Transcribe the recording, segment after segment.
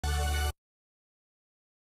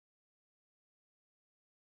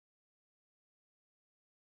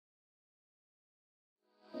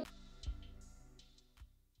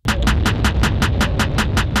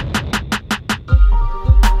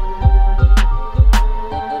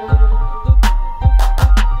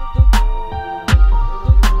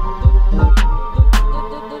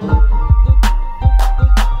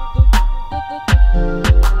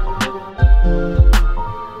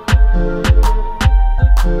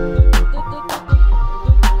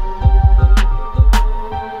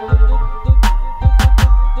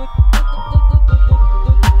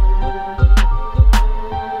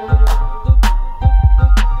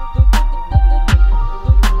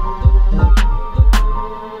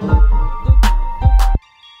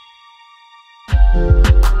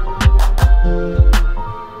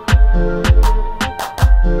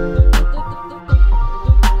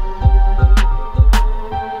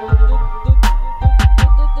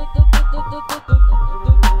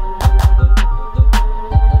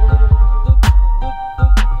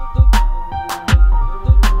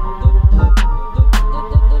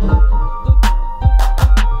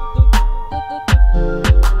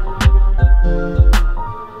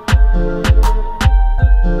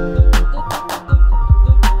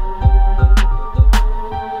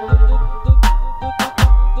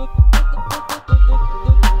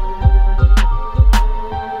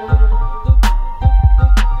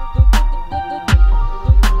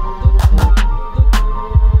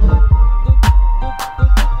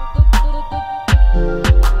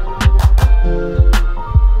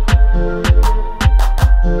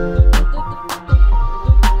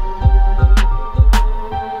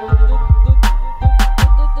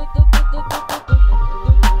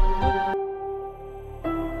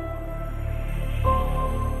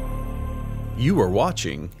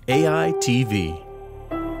watching AI TV.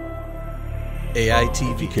 AI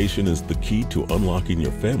TV. Education is the key to unlocking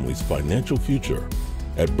your family's financial future.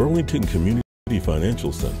 At Burlington Community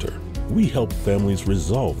Financial Center, we help families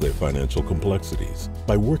resolve their financial complexities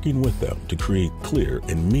by working with them to create clear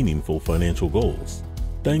and meaningful financial goals.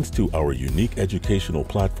 Thanks to our unique educational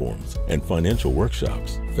platforms and financial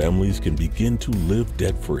workshops, families can begin to live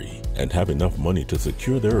debt-free and have enough money to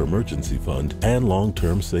secure their emergency fund and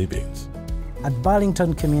long-term savings. At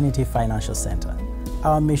Burlington Community Financial Center,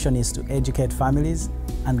 our mission is to educate families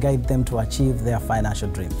and guide them to achieve their financial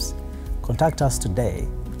dreams. Contact us today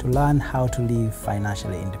to learn how to live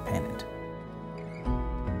financially independent.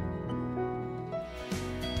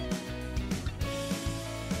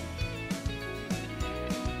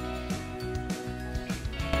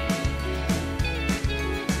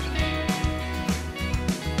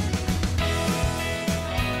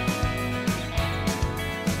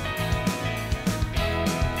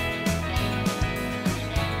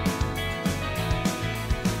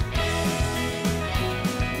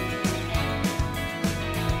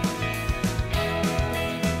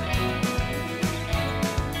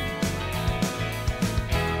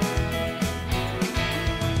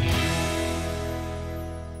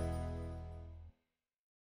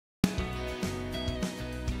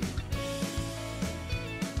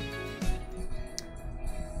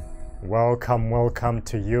 Welcome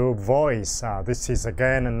to Your Voice. This is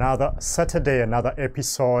again another Saturday, another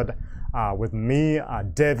episode with me,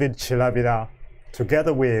 David Chilabira,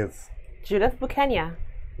 together with Judith Bukenya.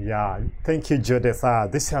 Yeah, thank you, Judith.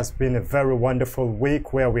 This has been a very wonderful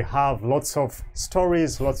week where we have lots of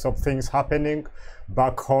stories, lots of things happening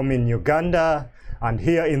back home in Uganda and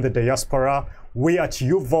here in the diaspora. We at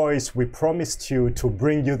Your Voice, we promised you to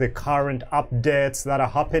bring you the current updates that are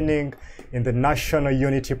happening in the National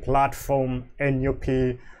Unity Platform, NUP,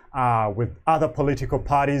 with other political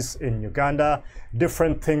parties in Uganda,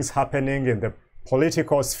 different things happening in the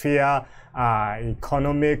political sphere,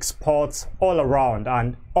 economic, sports, all around,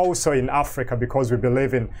 and also in Africa because we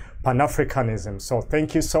believe in Pan-Africanism. So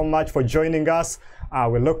thank you so much for joining us.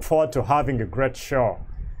 We look forward to having a great show.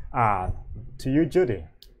 To you, Judy.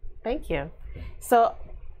 Thank you. So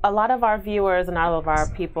a lot of our viewers and all of our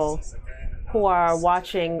people who are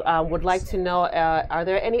watching would like to know, are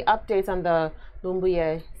there any updates on the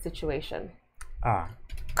Lumbuye situation?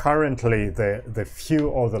 Currently, the few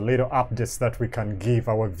or the little updates that we can give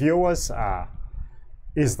our viewers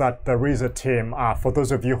is that there is a team. For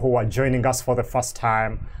those of you who are joining us for the first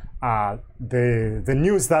time, the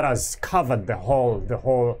news that has covered the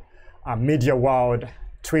whole media world,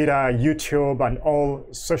 Twitter, YouTube, and all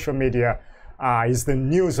social media, is the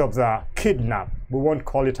news of the kidnap. We won't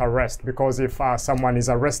call it arrest because if someone is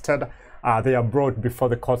arrested, they are brought before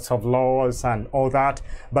the courts of laws and all that.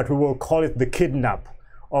 But we will call it the kidnap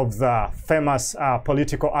of the famous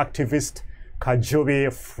political activist Kajjubi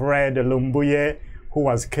Lumbuye, who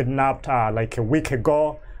was kidnapped like a week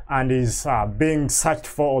ago and is being searched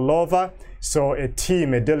for all over. So a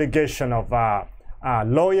delegation of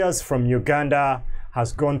lawyers from Uganda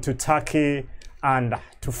has gone to Turkey and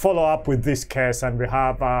to follow up with this case, and we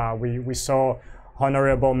have we saw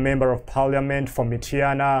Honorable Member of Parliament for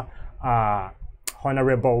Mitiana,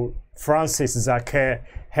 Honorable Francis Zake,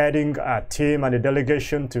 heading a team and a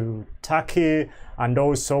delegation to Turkey, and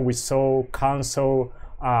also we saw Council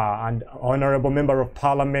and Honorable Member of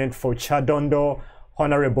Parliament for Chadondo,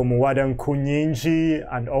 Honorable Muwada Kunyinji,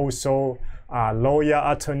 and also lawyer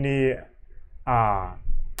attorney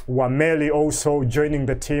Wameli also joining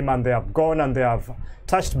the team, and they have gone and they have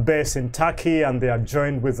touched base in Turkey, and they are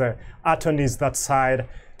joined with the attorneys that side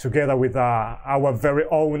together with our very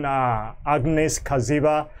own Agnes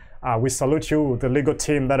Kaziba. We salute you, the legal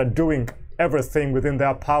team that are doing everything within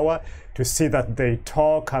their power to see that they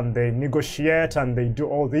talk and they negotiate and they do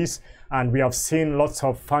all this. And we have seen lots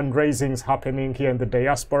of fundraisings happening here in the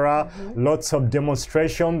diaspora, lots of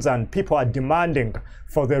demonstrations, and people are demanding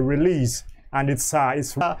for the release. And it's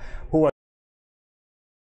who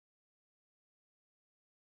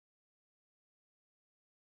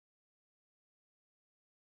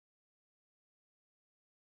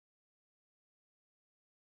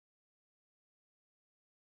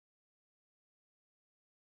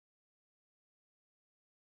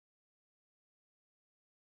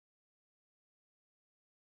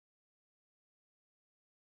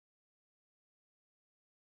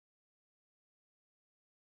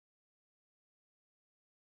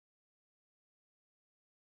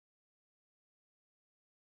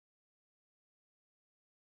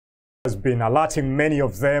has been alerting many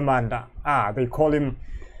of them, and they call him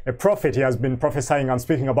a prophet. He has been prophesying and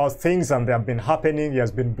speaking about things, and they have been happening. He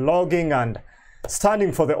has been blogging, and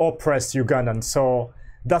standing for the oppressed Ugandans. So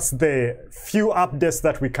that's the few updates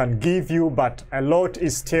that we can give you, but a lot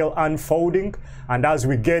is still unfolding. And as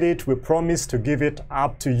we get it, we promise to give it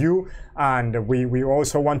up to you. And we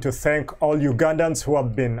also want to thank all Ugandans who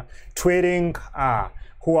have been tweeting,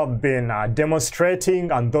 who have been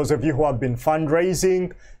demonstrating, and those of you who have been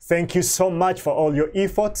fundraising. Thank you so much for all your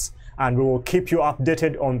efforts, and we will keep you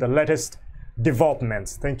updated on the latest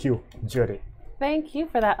developments. Thank you, Judy. Thank you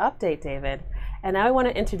for that update, David. And now I want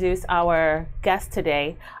to introduce our guest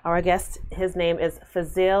today. Our guest, his name is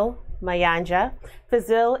Fazil Mayanja.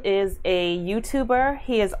 Fazil is a YouTuber.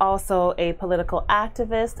 He is also a political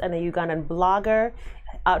activist and a Ugandan blogger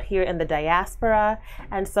out here in the diaspora.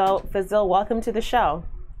 And so, Fazil, welcome to the show.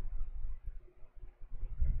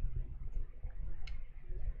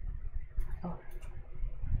 Oh.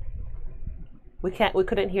 We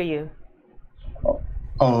couldn't hear you.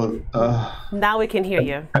 Now we can hear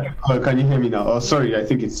you. Can you hear me now? Oh, sorry, I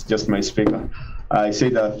think it's just my speaker. I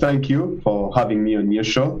said thank you for having me on your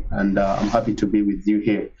show, and I'm happy to be with you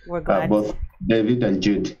here. We're glad. Both David and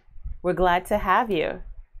Jude. We're glad to have you.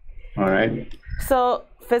 All right. So,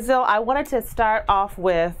 Fazil, I wanted to start off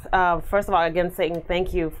with, first of all, again, saying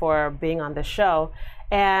thank you for being on the show.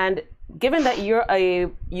 And given that you're a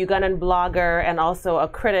Ugandan blogger and also a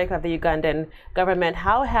critic of the Ugandan government,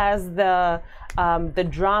 how has the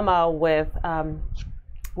drama with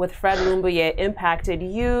Fred Lumbuye impacted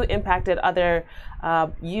you, impacted other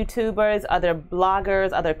YouTubers, other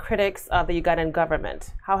bloggers, other critics of the Ugandan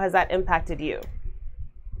government? How has that impacted you?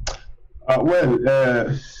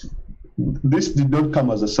 This did not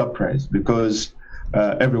come as a surprise, because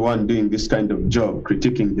everyone doing this kind of job,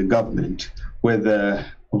 critiquing the government, whether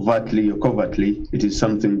overtly or covertly, it is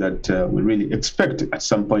something that we really expect at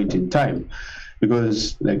some point in time.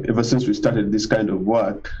 Because like ever since we started this kind of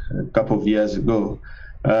work a couple of years ago,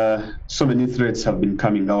 so many threats have been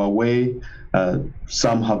coming our way.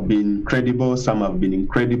 Some have been credible, some have been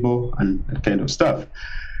incredible, and that kind of stuff.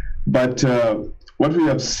 But what we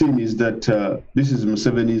have seen is that this is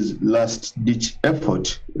Museveni's last-ditch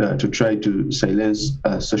effort to try to silence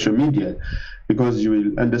social media, because you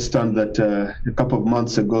will understand that a couple of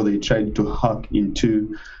months ago they tried to hack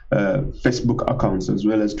into Facebook accounts as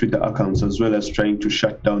well as Twitter accounts, as well as trying to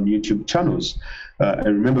shut down YouTube channels. I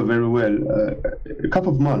remember very well, a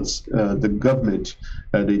couple of months, the government,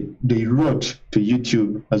 they wrote to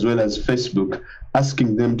YouTube as well as Facebook,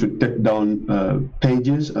 asking them to take down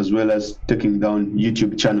pages as well as taking down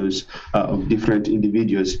YouTube channels of different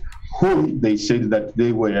individuals whom they said that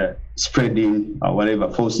they were spreading whatever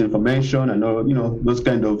false information and all, those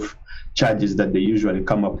kind of charges that they usually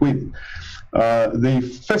come up with. They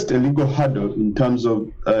faced a legal hurdle in terms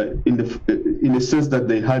of, in the sense that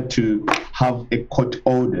they had to have a court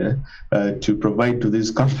order to provide to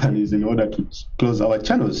these companies in order to close our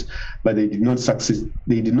channels, but they did not succeed.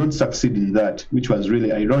 They did not succeed in that, which was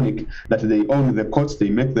really ironic. That they own the courts, they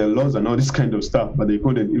make their laws and all this kind of stuff, but they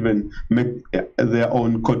couldn't even make their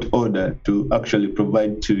own court order to actually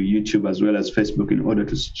provide to YouTube as well as Facebook in order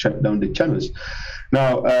to shut down the channels.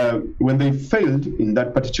 Now, when they failed in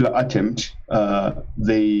that particular attempt,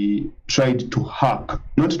 they tried to hack,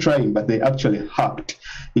 not trying, but they actually hacked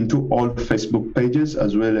into all Facebook pages,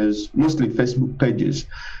 as well as mostly Facebook pages.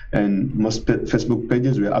 And most Facebook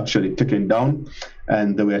pages were actually taken down,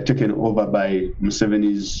 and they were taken over by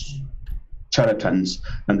Museveni's charlatans.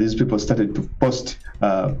 And these people started to post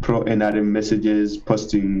pro-NRM messages,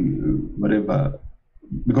 posting whatever,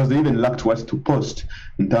 because they even lacked what to post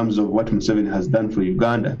in terms of what Museveni has done for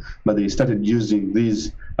Uganda, but they started using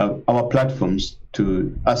these our platforms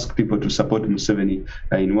to ask people to support Museveni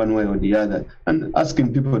in one way or the other, and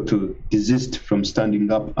asking people to desist from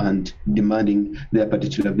standing up and demanding their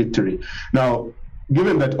particular victory. Now,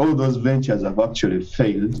 given that all those ventures have actually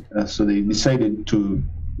failed, so they decided to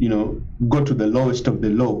go to the lowest of the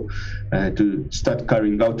law to start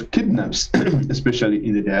carrying out kidnaps, especially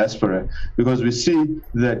in the diaspora, because we see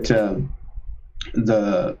that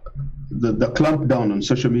the clampdown on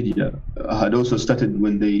social media had also started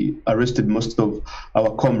when they arrested most of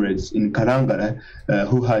our comrades in Karangara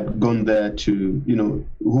who had gone there to,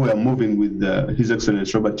 who were moving with His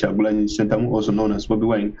Excellency Robert Kyagulanyi Ssentamu, also known as Bobi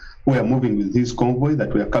Wine, who were moving with his convoy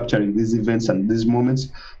that were capturing these events and these moments.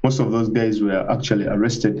 Most of those guys were actually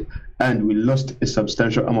arrested, and we lost a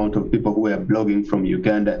substantial amount of people who were blogging from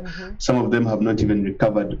Uganda. Mm-hmm. Some of them have not even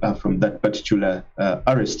recovered from that particular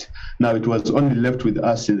arrest. Now, it was only left with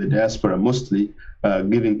us in the diaspora, mostly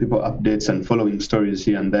giving people updates and following stories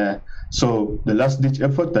here and there. So the last-ditch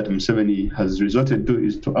effort that Museveni has resorted to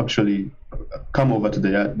is to actually come over to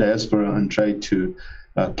the diaspora and try to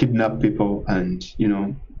kidnap people and,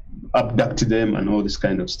 abduct them and all this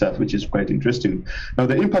kind of stuff, which is quite interesting. Now,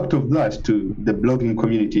 the impact of that to the blogging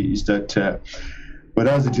community is that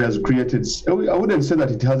whereas it has created, I wouldn't say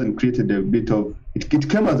that it hasn't created a bit of, it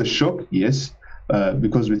came as a shock, yes,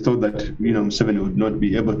 because we thought that, Museveni would not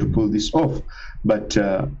be able to pull this off. But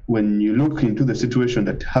when you look into the situation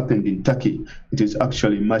that happened in Turkey, it is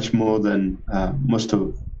actually much more than most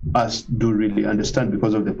of us do really understand,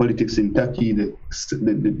 because of the politics in Turkey,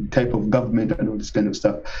 the type of government and all this kind of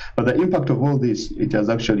stuff. But the impact of all this, it has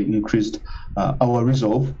actually increased our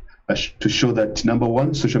resolve to show that, number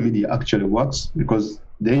one, social media actually works, because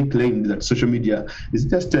they claim that social media is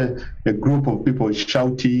just a group of people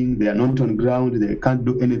shouting. They are not on ground. They can't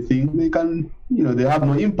do anything. They can, they have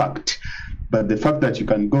no impact. But the fact that you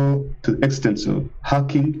can go to extents of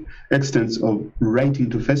hacking, extents of writing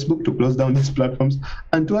to Facebook to close down these platforms,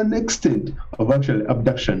 and to an extent of actual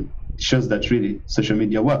abduction, shows that really social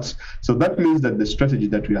media works. So that means that the strategy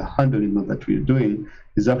that we are handling or that we are doing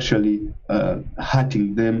is actually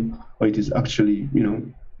hurting them, or it is actually,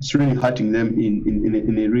 it's really hurting them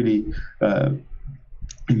in a really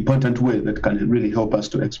important way that can really help us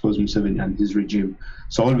to expose Museveni and his regime.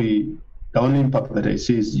 So the only impact that I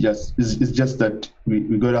see is just that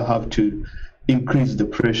we're going to have to increase the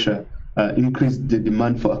pressure, increase the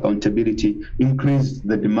demand for accountability, increase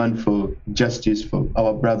the demand for justice for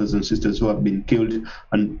our brothers and sisters who have been killed,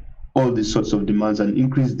 and all these sorts of demands, and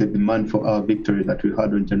increase the demand for our victory that we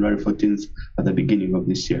had on January 14th at the beginning of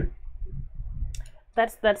this year.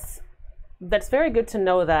 That's very good to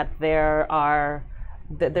know that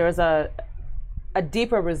there's a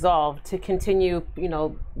deeper resolve to continue,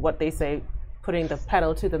 what they say, putting the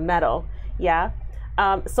pedal to the metal. Yeah.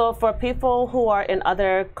 So for people who are in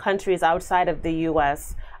other countries outside of the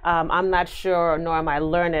U.S., I'm not sure, nor am I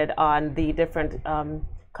learned on the different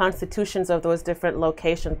constitutions of those different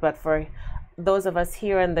locations. But for those of us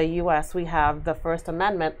here in the U.S., we have the First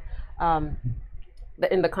Amendment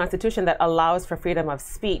in the Constitution that allows for freedom of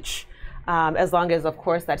speech, as long as, of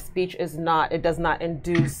course, that speech does not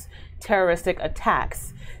induce terroristic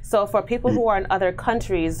attacks. So for people who are in other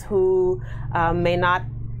countries who may not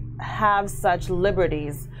have such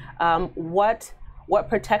liberties, what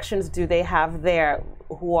protections do they have there,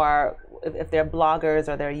 who are, if they're bloggers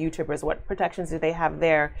or they're YouTubers, what protections do they have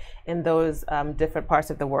there in those different parts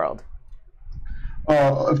of the world?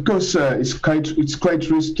 Of course, it's quite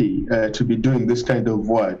risky to be doing this kind of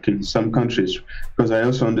work in some countries, because I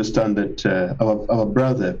also understand that our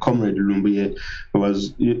brother, Comrade Lumbuye,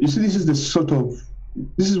 was. You see, this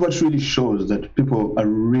is what really shows that people are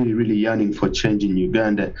really, really yearning for change in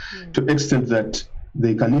Uganda, to the extent that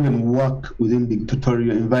they can even work within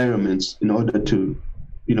dictatorial environments in order to,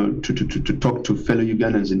 to talk to fellow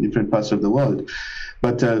Ugandans in different parts of the world.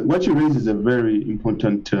 But what you raise is a very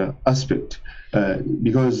important aspect,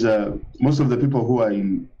 because most of the people who are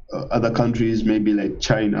in other countries, maybe like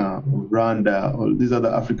China or Rwanda or these other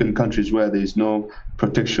African countries where there is no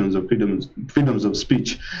protections or freedoms of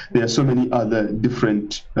speech, there are so many other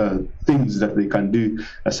different things that they can do.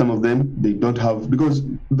 Some of them they don't have, because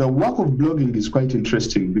the work of blogging is quite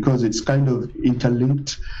interesting, because it's kind of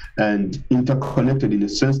interlinked and interconnected in a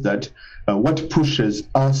sense that what pushes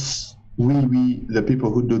us, we the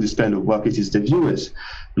people who do this kind of work, it is the viewers.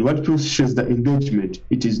 And what pushes the engagement,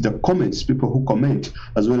 it is the comments, people who comment,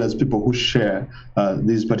 as well as people who share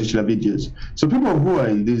these particular videos. So people who are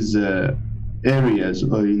in these areas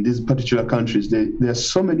or in these particular countries, there are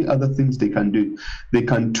so many other things they can do. They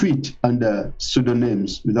can tweet under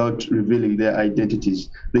pseudonyms without revealing their identities.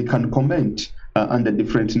 They can comment under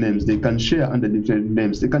different names. They can share under different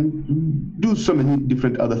names. They can do so many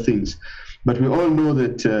different other things. But we all know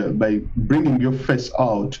that by bringing your face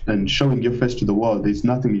out and showing your face to the world, there's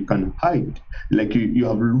nothing you can hide. Like you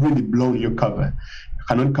have really blown your cover. You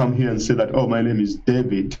cannot come here and say that, oh, my name is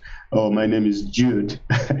David, or my name is Jude,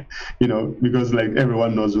 because like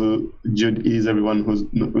everyone knows who Jude is, everyone who's,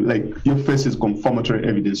 like, your face is confirmatory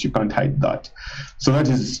evidence. You can't hide that. So that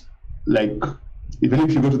is like, even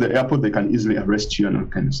if you go to the airport, they can easily arrest you and all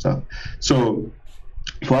kind of stuff. So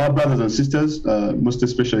for our brothers and sisters, most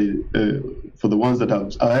especially for the ones that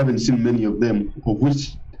I haven't seen many of them, of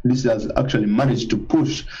which this has actually managed to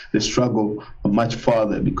push the struggle much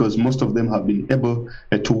further, because most of them have been able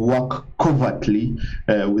to work covertly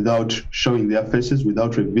without showing their faces,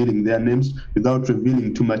 without revealing their names, without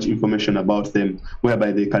revealing too much information about them,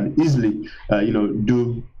 whereby they can easily,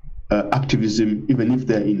 do activism, even if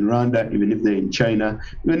they're in Rwanda, even if they're in China,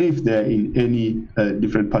 even if they're in any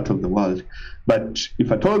different part of the world. But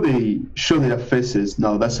if at all they show their faces,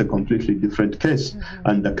 now that's a completely different case.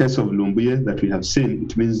 And the case of Lumbuye that we have seen,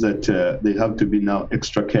 it means that they have to be now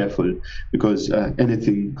extra careful, because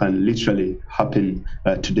anything can literally happen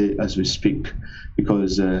today as we speak,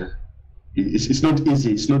 because it's not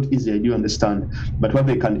easy. It's not easy. I do understand, but what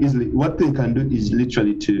they can do is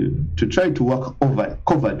literally to try to work over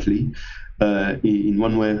covertly in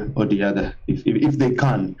one way or the other, if they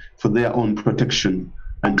can, for their own protection,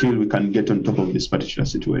 until we can get on top of this particular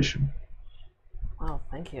situation. Wow,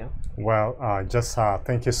 thank you. Well,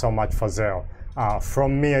 thank you so much, Fazil.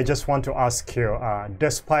 From me, I just want to ask you,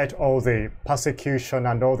 despite all the persecution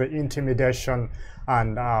and all the intimidation,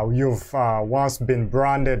 and you've once been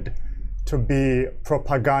branded to be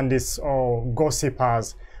propagandists or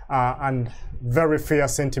gossipers, and very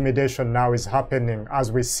fierce intimidation now is happening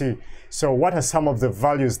as we see. So what are some of the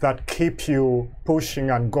values that keep you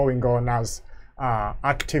pushing and going on as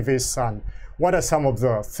activists, and what are some of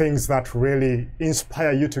the things that really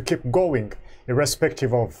inspire you to keep going,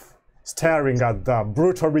 irrespective of staring at the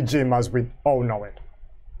brutal regime as we all know it?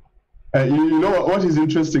 You know what is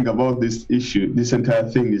interesting about this issue, this entire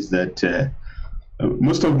thing, is that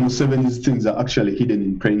most of Museveni's things are actually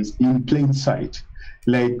hidden in plain sight.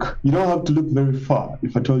 Like, you don't have to look very far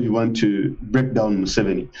if at all you want to break down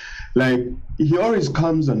Museveni. Like, he always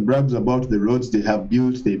comes and brags about the roads they have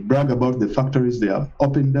built, they brag about the factories they have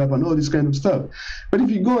opened up and all this kind of stuff. But if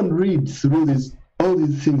you go and read through all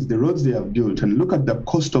these things, the roads they have built, and look at the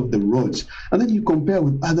cost of the roads, and then you compare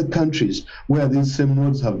with other countries where these same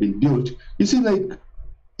roads have been built, you see, like,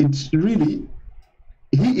 it's really,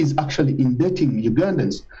 he is actually indebting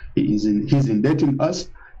Ugandans. He's indebting us.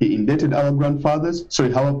 He indebted our grandfathers,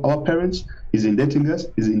 sorry, our parents. He's indebting us.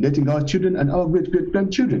 He's indebting our children and our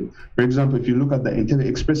great-great-grandchildren. For example, if you look at the Entebbe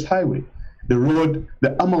Express Highway, the road,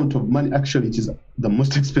 the amount of money, actually, it is the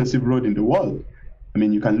most expensive road in the world. I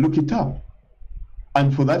mean, you can look it up.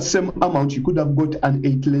 And for that same amount, you could have got an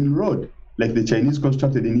 8-lane road, like the Chinese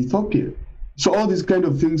constructed in Ethiopia. So all these kind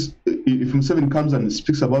of things, if Museveni comes and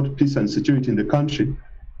speaks about peace and security in the country,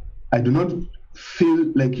 I do not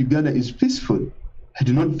feel like Uganda is peaceful. I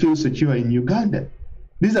do not feel secure in Uganda.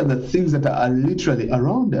 These are the things that are literally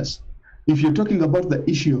around us. If you're talking about the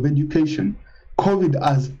issue of education, COVID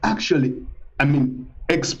has actually,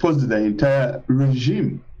 exposed the entire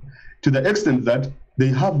regime to the extent that they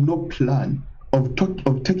have no plan of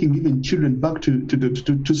taking even children back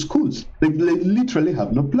to schools. They literally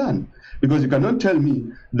have no plan. Because you cannot tell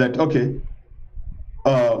me that, okay,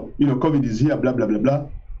 COVID is here, blah, blah, blah, blah.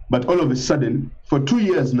 But all of a sudden, for 2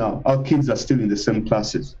 years now, our kids are still in the same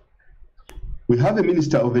classes. We have a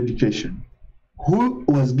Minister of Education who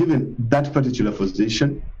was given that particular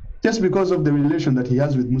position just because of the relation that he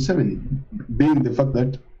has with Museveni, being the fact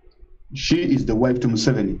that she is the wife to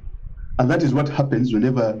Museveni. And that is what happens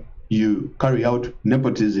whenever you carry out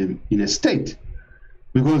nepotism in a state,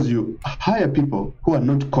 because you hire people who are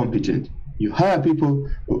not competent. You hire people,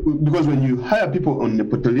 because when you hire people on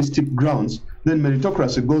nepotalistic grounds, then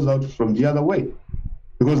meritocracy goes out from the other way.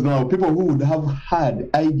 Because now people who would have had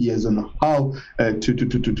ideas on how to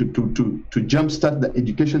jumpstart the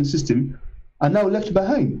education system are now left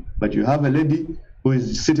behind. But you have a lady who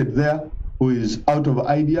is seated there, who is out of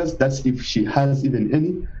ideas. That's if she has even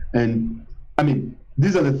any. And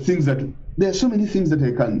these are the things that, there are so many things that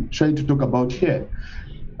I can try to talk about here.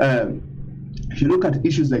 If you look at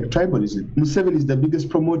issues like tribalism, Museveni is the biggest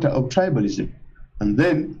promoter of tribalism. And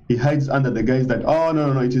then he hides under the guise that, oh,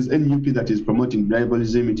 no, it is NUP that is promoting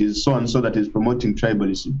tribalism, it is so-and-so that is promoting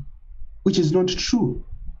tribalism, which is not true.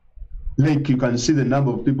 Like, you can see the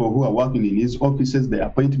number of people who are working in his offices, the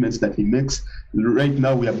appointments that he makes. Right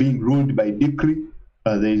now, we are being ruled by decree.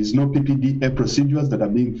 There is no PPDA procedures that are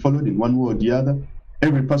being followed in one way or the other.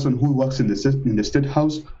 Every person who works in the State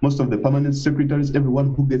House, most of the permanent secretaries,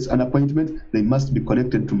 everyone who gets an appointment, they must be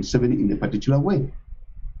connected to Museveni in a particular way.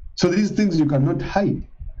 So these things you cannot hide.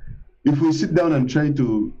 If we sit down and try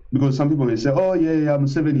to, because some people may say, oh yeah,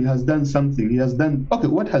 Museveni has done something, he has done, okay,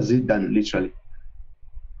 what has he done literally?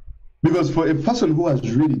 Because for a person who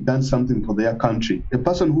has really done something for their country, a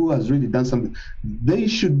person who has really done something, they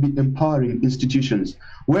should be empowering institutions,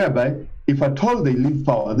 whereby if at all they leave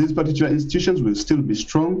power, these particular institutions will still be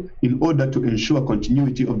strong in order to ensure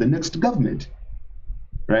continuity of the next government,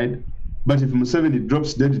 right? But if Museveni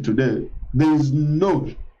drops dead today, there is no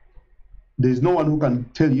one who can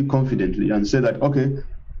tell you confidently and say that, okay,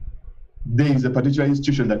 there is a particular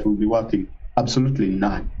institution that will be working. Absolutely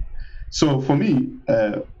none. So for me,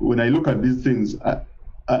 when I look at these things,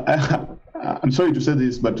 I'm sorry to say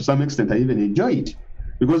this, but to some extent I even enjoy it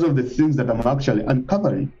because of the things that I'm actually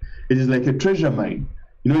uncovering. It is like a treasure mine.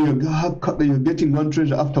 You know, you're getting one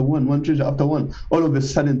treasure after one treasure after one. All of a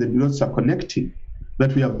sudden, the dots are connecting.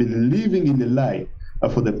 That we have been living in a lie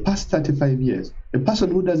for the past 35 years. A person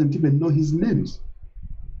who doesn't even know his names.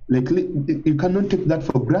 Like, you cannot take that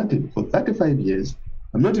for granted. For 35 years,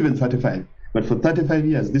 I'm not even 35, but for 35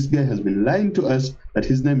 years, this guy has been lying to us that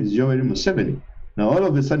his name is Yoweri Museveni. Now, all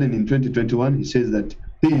of a sudden, in 2021, he says that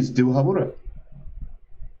he is Dibuhabura.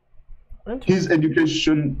 His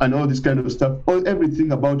education and all this kind of stuff,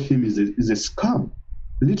 everything about him is a scam.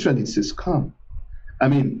 Literally, it's a scam. I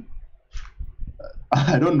mean,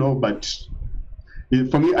 I don't know, but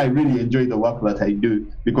for me, I really enjoy the work that I do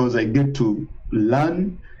because I get to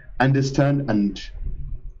learn, understand, and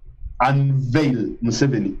unveil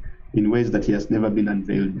Museveni in ways that he has never been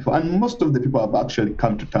unveiled before. And most of the people have actually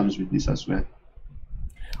come to terms with this as well.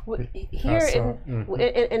 Here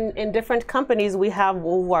in different companies, we have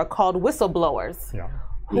who are called whistleblowers,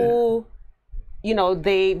 who, you know,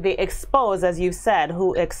 they expose, as you said,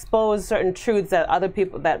 who expose certain truths that other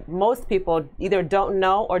people, that most people either don't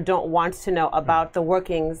know or don't want to know about the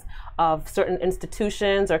workings of certain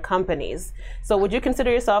institutions or companies. So would you consider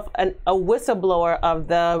yourself a whistleblower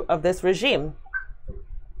of this regime?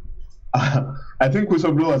 I think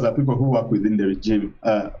whistleblowers are people who work within the regime.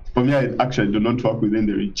 For me, I actually do not work within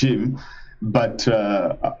the regime, but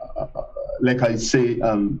like I say,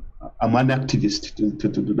 I'm an activist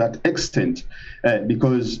to that extent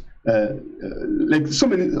because, like so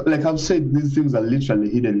many, like I've said, these things are literally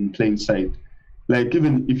hidden in plain sight. Like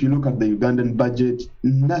even if you look at the Ugandan budget,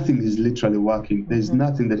 nothing is literally working. There's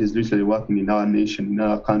nothing that is literally working in our nation, in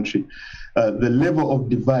our country. The level of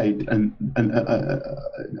divide and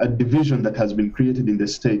a division that has been created in the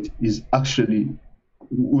state is actually,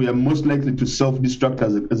 we are most likely to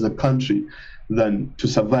self-destruct as a country than to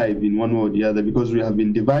survive in one way or the other, because we have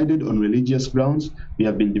been divided on religious grounds, we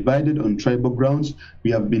have been divided on tribal grounds,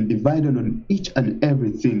 we have been divided on each and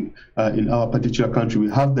everything in our particular country. We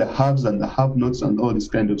have the haves and the have-nots and all this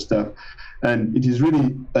kind of stuff. And it is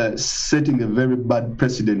really setting a very bad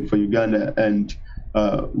precedent for Uganda, and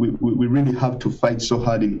we really have to fight so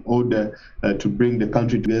hard in order to bring the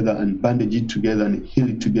country together and bandage it together and heal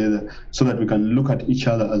it together, so that we can look at each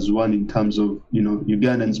other as one in terms of, you know,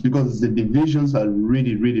 Ugandans, because the divisions are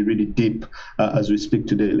really, really, really deep as we speak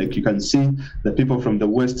today. Like you can see, the people from the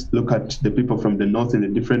west look at the people from the north in a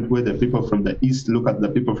different way. The people from the east look at the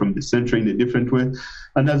people from the central in a different way.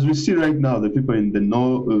 And as we see right now, the people in the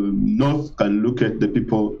north can look at the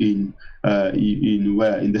people in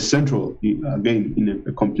the central, again, in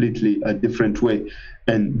a completely different way.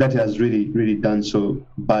 And that has really, really done so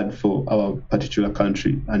bad for our particular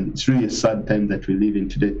country. And it's really a sad time that we live in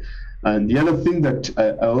today. And the other thing that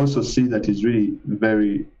I also see that is really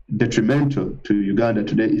very detrimental to Uganda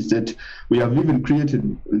today is that we have even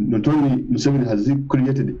created, not only Museveni has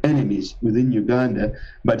created enemies within Uganda,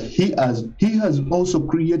 but he has also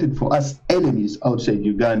created for us enemies outside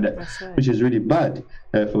Uganda, right, which is really bad.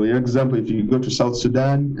 For example, if you go to South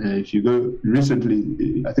Sudan, if you go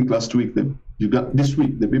recently, I think last week, this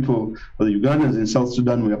week, the people, or the Ugandans in South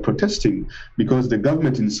Sudan were protesting because the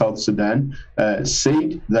government in South Sudan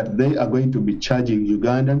said that they are going to be charging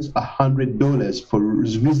Ugandans $100 for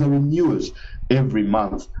visa renewals every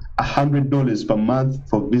month. $100 per month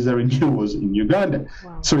for visa renewals in Uganda.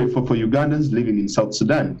 Wow. Sorry, for Ugandans living in South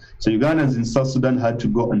Sudan. So Ugandans in South Sudan had to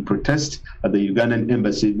go and protest at the Ugandan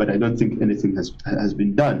embassy, but I don't think anything has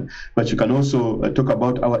been done. But you can also talk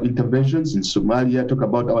about our interventions in Somalia, talk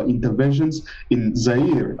about our interventions in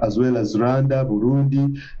Zaire, as well as Rwanda,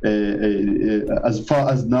 Burundi, as far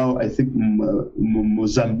as now, I think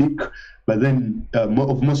Mozambique. But then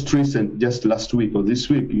most recent, just last week or this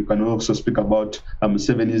week, you can also speak about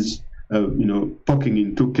Museveni's, poking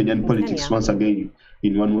into Kenyan politics once again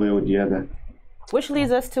in one way or the other. Which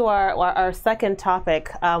leads us to our second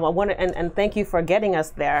topic. And thank you for getting us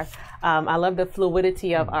there. I love the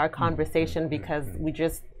fluidity of our conversation because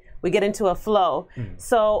we get into a flow.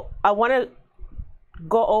 So I want to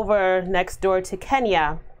go over next door to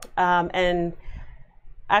Kenya and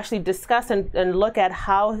actually discuss and look at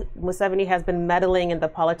how Museveni has been meddling in the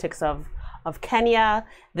politics of Kenya,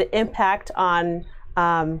 the impact on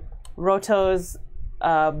Ruto's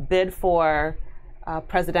bid for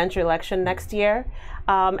presidential election next year,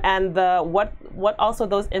 and what also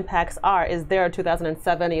those impacts are. Is there a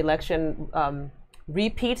 2007 election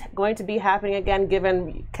repeat going to be happening again,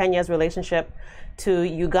 given Kenya's relationship to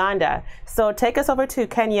Uganda? So take us over to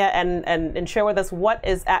Kenya and share with us what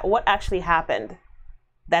actually happened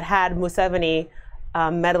that had Museveni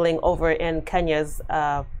meddling over in Kenya's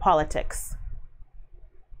politics?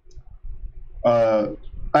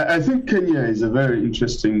 I think Kenya is a very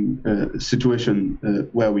interesting situation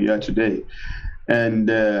where we are today. And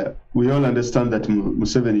we all understand that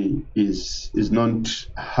Museveni is not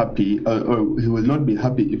happy, or he will not be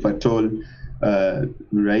happy if at all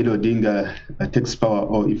Raila Odinga takes power,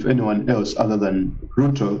 or if anyone else other than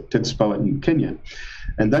Ruto takes power in Kenya.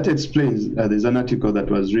 And that explains, there's an article that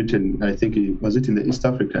was written, I think it was in the East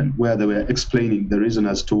African, where they were explaining the reason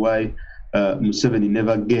as to why Museveni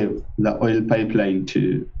never gave the oil pipeline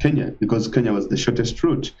to Kenya, because Kenya was the shortest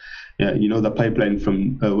route. Yeah, you know, the pipeline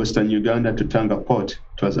from Western Uganda to Tanga port,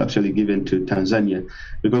 it was actually given to Tanzania,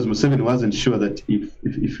 because Museveni wasn't sure that if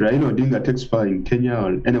Raila Odinga takes power in Kenya,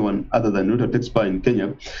 or anyone other than Ruto takes power in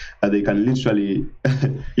Kenya, they can literally,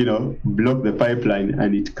 block the pipeline,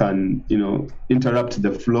 and it can, interrupt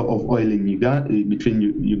the flow of oil in Uganda, between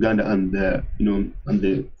Uganda and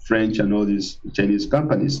the French and all these Chinese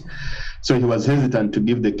companies. So he was hesitant to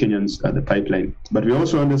give the Kenyans the pipeline. But we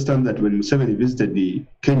also understand that when Museveni visited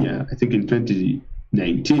Kenya, I think in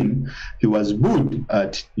 2019, he was booed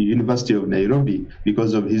at the University of Nairobi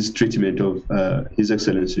because of his treatment of His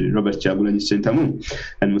Excellency Robert Kyagulanyi Ssentamu.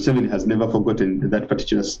 And Museveni has never forgotten that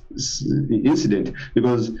particular incident,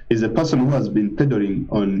 because he's a person who has been peddling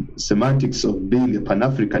on semantics of being a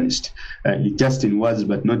Pan-Africanist, just in words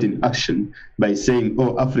but not in action, by saying,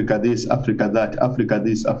 oh, Africa this, Africa that, Africa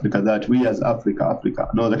this, Africa that, we as Africa, Africa,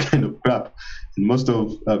 and all that kind of crap. And most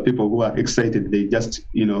of people who are excited, they just,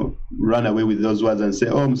 run away with those words and say,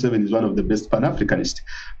 oh, Museveni is one of the best Pan-Africanists.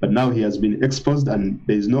 But now he has been exposed, and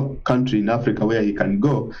there is no country in Africa where he can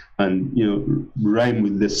go and, rhyme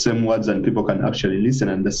with the same words and people can actually listen.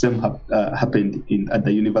 And the same happened at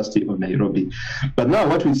the University of Nairobi. But now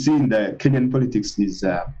what we see in the Kenyan politics is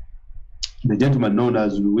the gentleman known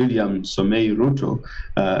as William Somei Ruto.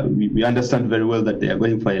 We understand very well that they are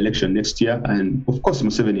going for election next year, and of course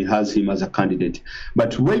Museveni has him as a candidate.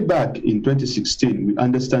 But way back in 2016, we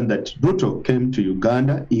understand that Ruto came to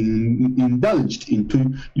Uganda, indulged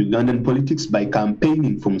into Ugandan politics by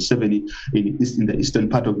campaigning for Museveni in the eastern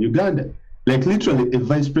part of Uganda. Like literally a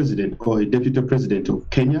vice president or a deputy president of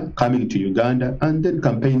Kenya coming to Uganda and then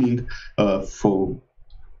campaigning for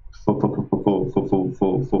a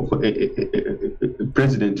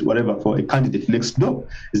president, whatever, for a candidate next door.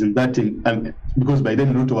 Isn't that thing? Because by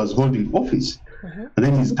then Ruto was holding office. And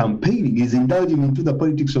then he's campaigning, he's indulging into the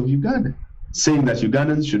politics of Uganda, saying that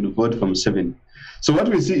Ugandans should vote for Museveni. So what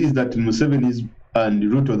we see is that Museveni and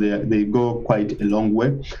Ruto, they go quite a long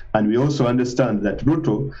way. And we also understand that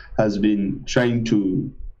Ruto has been trying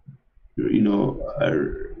to,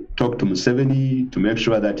 talk to Museveni to make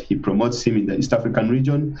sure that he promotes him in the East African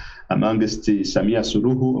region amongst Samia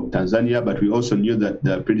Suluhu of Tanzania. But we also knew that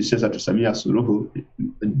the predecessor to Samia Suluhu,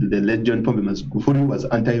 the late John Pombe Magufuli, was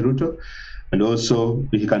anti-Ruto. And also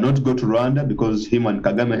he cannot go to Rwanda because him and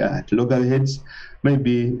Kagame are at loggerheads.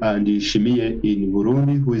 Maybe and Shimiye in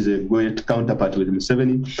Burundi, who is a great counterpart with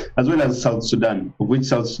Museveni, as well as South Sudan, of which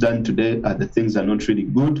South Sudan today the things are not really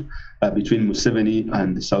good between Museveni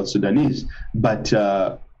and the South Sudanese. But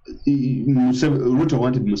Ruto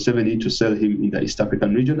wanted Museveni to sell him in the East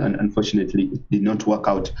African region, and unfortunately it did not work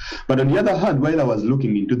out. But on the other hand, while I was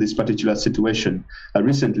looking into this particular situation,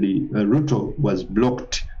 recently Ruto was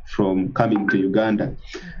blocked from coming to Uganda.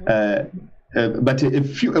 But a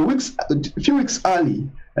few weeks early,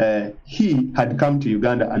 he had come to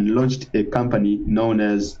Uganda and launched a company known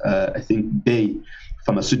as, I think, Day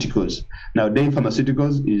Pharmaceuticals. Now, Day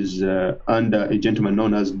Pharmaceuticals is under a gentleman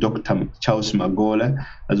known as Dr. Charles Magola,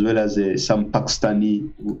 as well as some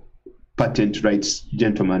Pakistani patent rights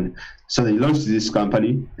gentleman. So they launched this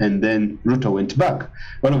company, and then Ruto went back.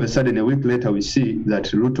 All of a sudden, a week later, we see that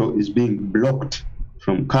Ruto is being blocked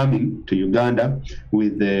from coming to Uganda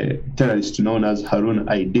with the terrorist known as Haruna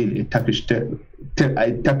Aydin, a Turkish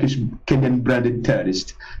Kenyan branded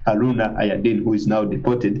terrorist, Haruna Aydin, who is now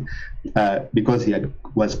deported because he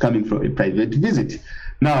was coming for a private visit.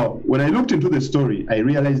 Now, when I looked into the story, I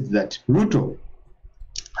realized that Ruto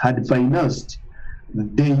had financed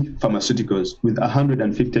Day Pharmaceuticals with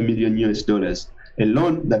 $150 million, a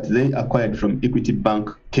loan that they acquired from Equity Bank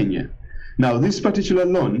Kenya. Now, this particular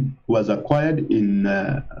loan was acquired in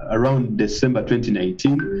around December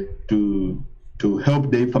 2019 to help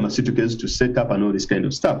Day Pharmaceuticals to set up and all this kind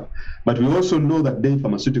of stuff. But we also know that Day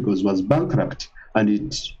Pharmaceuticals was bankrupt, and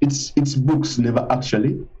its books never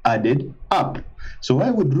actually added up. So why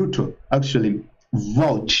would Ruto actually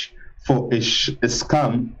vouch for a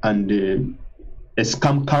scam and a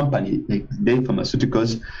scam company like Day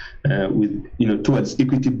Pharmaceuticals with towards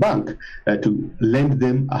Equity Bank to lend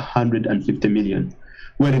them $150 million?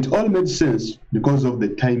 Well, it all made sense because of the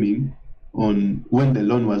timing on when the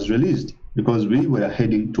loan was released, because we were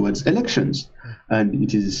heading towards elections. And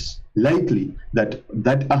it is likely that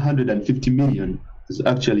that 150 million is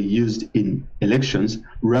actually used in elections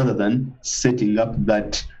rather than setting up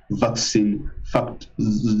that that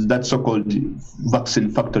so-called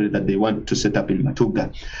vaccine factory that they want to set up in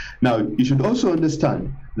Matuga. Now, you should also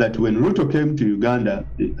understand that when Ruto came to Uganda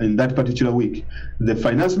in that particular week, the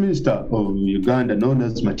finance minister of Uganda, known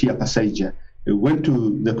as Matia Kasaija, went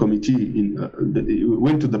to the committee,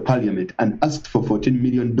 went to the parliament and asked for $14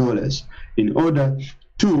 million in order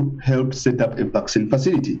to help set up a vaccine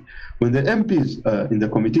facility. When the MPs in the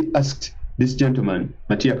committee asked this gentleman,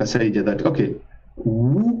 Matia Kasaija, that, okay,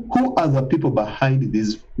 who are the people behind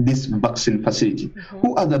this vaccine facility?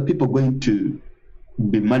 Who are the people going to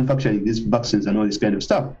be manufacturing these vaccines and all this kind of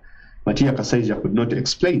stuff? Matia Kasaija could not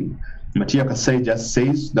explain. Matia Kasaija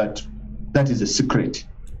says that that is a secret.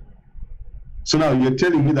 So now you're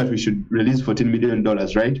telling me that we should release $14 million,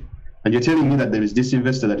 right? And you're telling me that there is this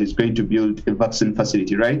investor that is going to build a vaccine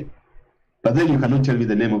facility, right? But then you cannot tell me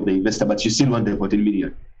the name of the investor, but you still want the 14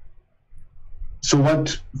 million. So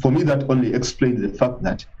for me, that only explains the fact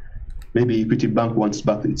that maybe Equity Bank wants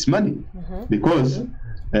back its money, because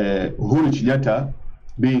Uhuru Kenyatta,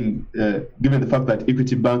 being given the fact that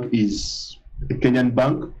Equity Bank is a Kenyan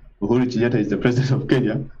bank, Uhuru Kenyatta is the president of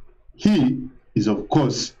Kenya, he is of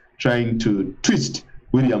course trying to twist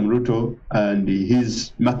William Ruto and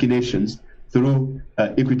his machinations through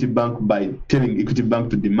Equity Bank by telling Equity Bank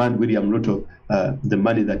to demand William Ruto the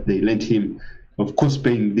money that they lent him, of course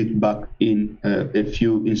paying it back in a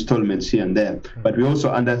few installments here and there. But we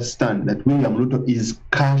also understand that William Ruto is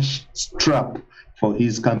cash strapped for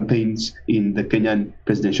his campaigns in the Kenyan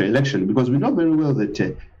presidential election, because we know very well that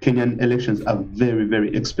Kenyan elections are very,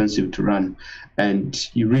 very expensive to run, and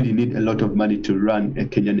you really need a lot of money to run a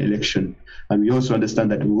Kenyan election. And we also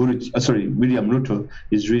understand that William Ruto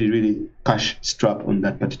is really, really cash strapped on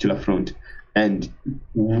that particular front. And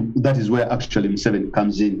that is where actually Museveni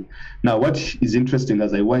comes in. Now, what is interesting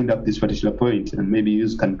as I wind up this particular point, and maybe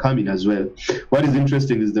you can come in as well, what is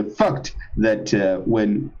interesting is the fact that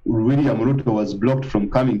when William Ruto was blocked from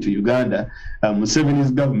coming to Uganda,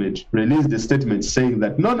 Museveni's government released a statement saying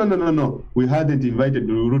that, no, we hadn't invited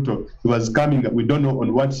Ruto. He was coming, we don't know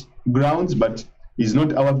on what grounds, but he's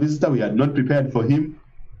not our visitor. We had not prepared for him.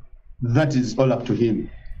 That is all up to him.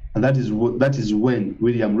 And that is when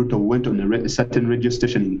William Ruto went on a certain radio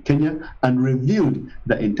station in Kenya and revealed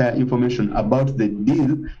the entire information about the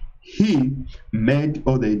deal he made,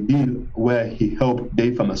 or the deal where he helped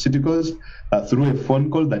Day Pharmaceuticals through a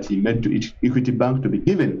phone call that he made to Equity Bank to be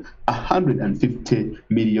given $150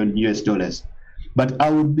 million. But I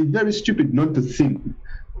would be very stupid not to think,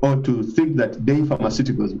 or to think that Day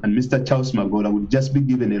Pharmaceuticals and Mr. Charles Magola would just be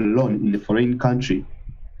given a loan in a foreign country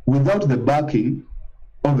without the backing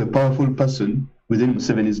of a powerful person within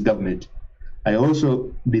Museveni's government. I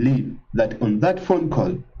also believe that on that phone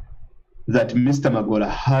call that Mr. Magola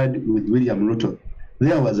had with William Ruto,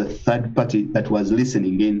 there was a third party that was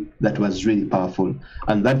listening in that was really powerful.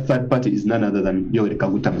 And that third party is none other than Yoweri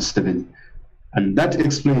Kaguta Museveni. And that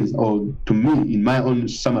explains, or to me, in my own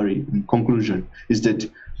summary and conclusion, is that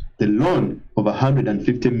the loan of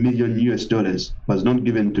 $150 million was not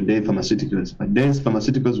given to Day Pharmaceuticals, but Day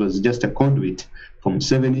Pharmaceuticals was just a conduit from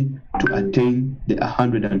Museveni to attain the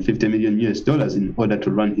 $150 million in order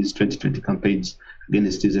to run his 2020 campaigns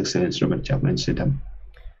against His Excellency Robert Chagulanyi Ssentamu.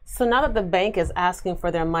 So now that the bank is asking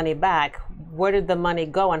for their money back, where did the money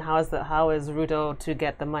go, and how is Ruto to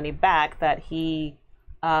get the money back that he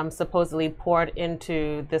supposedly poured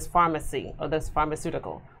into this pharmacy or this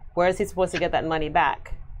pharmaceutical? Where is he supposed to get that money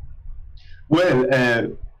back? Well,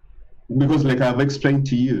 because like I've explained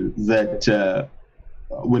to you that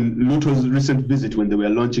when Ruto's recent visit, when they were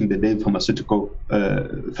launching the Day Pharmaceutical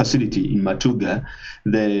facility in Matuga,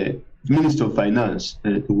 the Minister of Finance,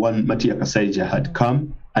 one Matia Kasaija, had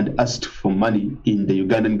come and asked for money in the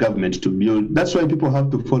Ugandan government to build. That's why people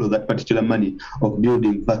have to follow that particular money of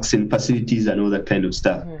building vaccine facilities and all that kind of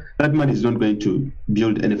stuff. That money is not going to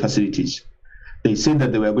build any facilities. They said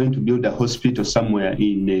that they were going to build a hospital somewhere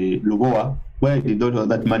in Lubowa. Where did all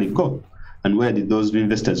that money go? And where did those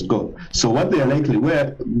investors go? So what they are likely,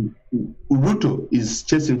 where Ruto is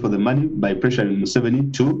chasing for the money by pressuring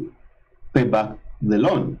Museveni to pay back the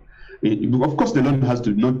loan. Of course, the loan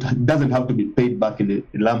doesn't have to be paid back in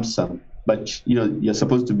a lump sum, but you're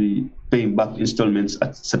supposed to be paying back installments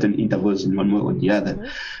at certain intervals in one way or the other.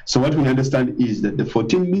 So what we understand is that the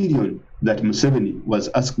 14 million that Museveni was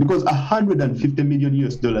asked, because $150 million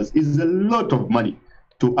is a lot of money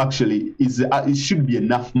to actually, it should be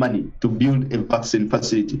enough money to build a vaccine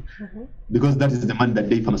facility, because that is the money that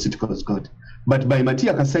Day Pharmaceuticals got. But by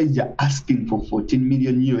Matia Kasaija asking for $14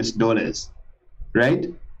 million US, right,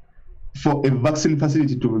 for a vaccine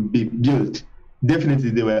facility to be built,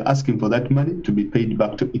 definitely they were asking for that money to be paid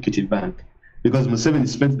back to Equity Bank, because Museveni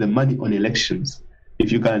spent the money on elections.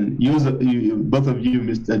 If you can use, both of you,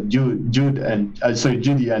 Mr.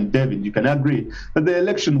 Judy and David, you can agree that the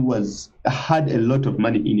election had a lot of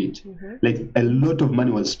money in it. Like a lot of money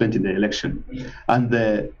was spent in the election. And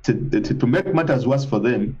to make matters worse for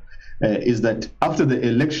them is that after the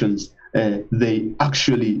elections, they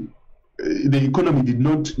actually, the economy did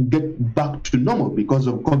not get back to normal because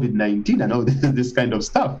of COVID-19 and all this kind of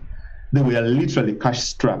stuff. They were literally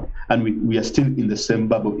cash-strapped, and we are still in the same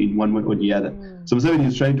bubble in one way or the other. So Museveni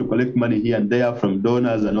is trying to collect money here and there from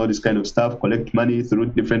donors and all this kind of stuff, collect money through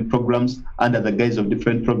different programs, under the guise of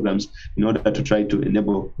different programs, in order to try to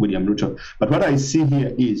enable William Ruto. But what I see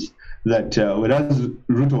here is that whereas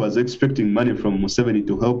Ruto was expecting money from Museveni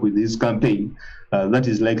to help with his campaign, that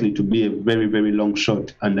is likely to be a very, very long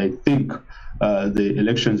shot. And I think the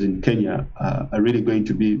elections in Kenya are really going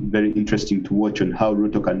to be very interesting to watch on how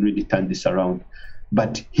Ruto can really turn this around.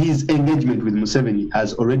 But his engagement with Museveni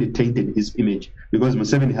has already tainted his image, because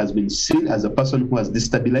Museveni has been seen as a person who has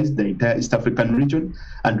destabilized the entire East African region,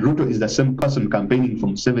 and Ruto is the same person campaigning for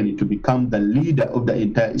Museveni to become the leader of the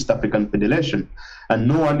entire East African Federation. And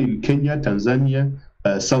no one in Kenya, Tanzania,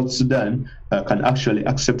 South Sudan can actually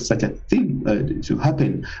accept such a thing to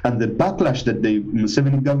happen. And the backlash that the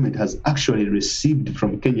Museveni government has actually received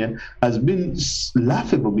from Kenya has been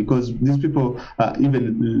laughable, because these people are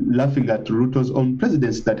even laughing at Ruto's own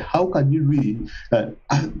presidency, that how can you really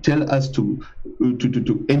tell us to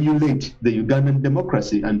emulate the Ugandan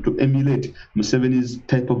democracy and to emulate Museveni's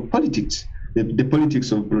type of politics? The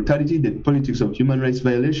politics of brutality, the politics of human rights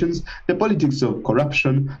violations, the politics of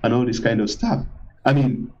corruption, and all this kind of stuff. I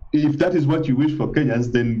mean, if that is what you wish for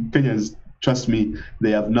Kenyans, then Kenyans, trust me,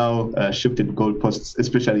 they have now shifted goalposts,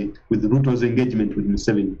 especially with Ruto's engagement with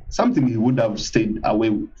Museveni. Something he would have stayed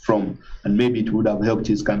away from, and maybe it would have helped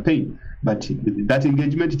his campaign. But with that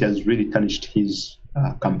engagement, it has really tarnished his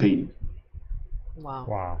campaign. Wow.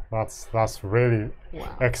 Wow, that's really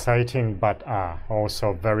exciting, but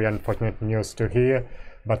also very unfortunate news to hear.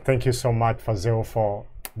 But thank you so much, Fazil, for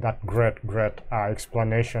that great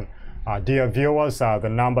explanation. Dear viewers, the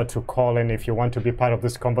number to call in if you want to be part of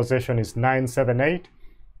this conversation is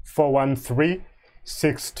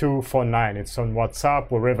 978-413-6249. It's on WhatsApp,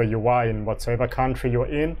 wherever you are, in whatever country you're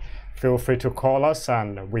in. Feel free to call us,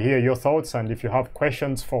 and we hear your thoughts. And if you have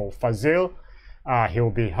questions for Fazil, he'll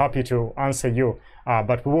be happy to answer you.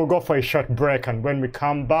 But we will go for a short break, and when we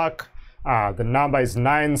come back, the number is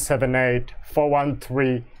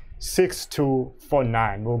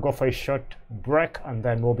 978-413-6249. We'll go for a short break, and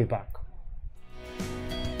then we'll be back.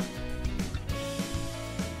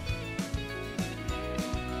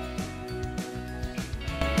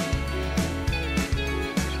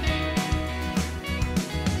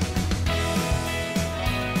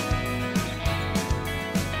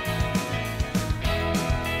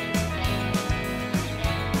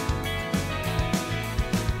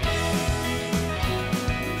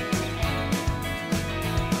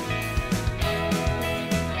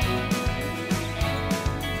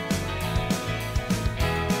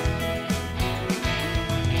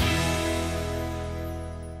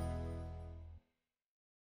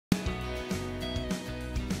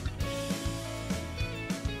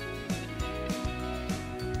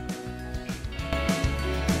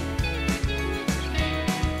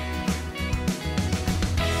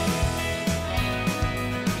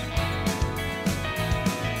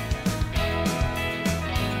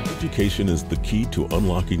 Education is the key to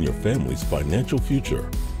unlocking your family's financial future.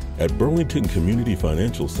 At Burlington Community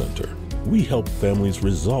Financial Center, we help families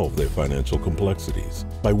resolve their financial complexities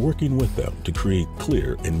by working with them to create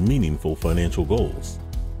clear and meaningful financial goals.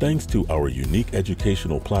 Thanks to our unique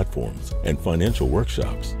educational platforms and financial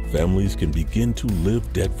workshops, families can begin to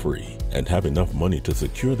live debt-free and have enough money to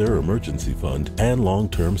secure their emergency fund and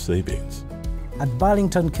long-term savings. At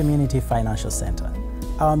Burlington Community Financial Center,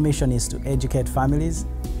 our mission is to educate families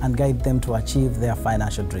and guide them to achieve their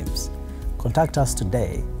financial dreams. Contact us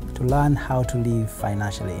today to learn how to live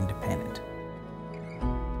financially independent.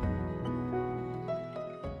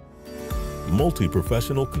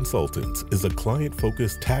 Multi-Professional Consultants is a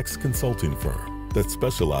client-focused tax consulting firm that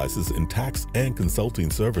specializes in tax and consulting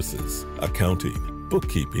services, accounting,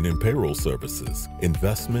 bookkeeping and payroll services,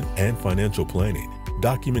 investment and financial planning,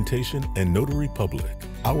 documentation and notary public,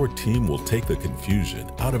 Our team will take the confusion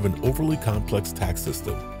out of an overly complex tax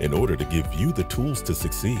system in order to give you the tools to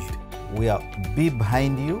succeed. We are be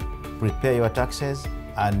behind you, prepare your taxes,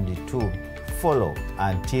 and to follow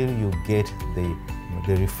until you get the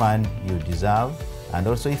refund you deserve. And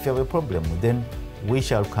also if you have a problem, then we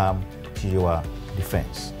shall come to your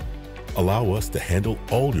defense. Allow us to handle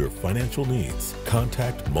all your financial needs.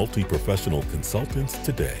 Contact multi-professional consultants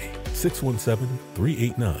today.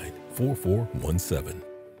 617-389-4417.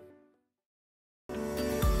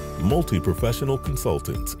 Multi-professional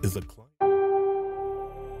consultants is a client.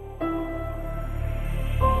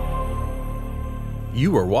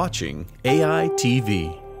 You are watching AI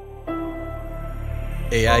TV.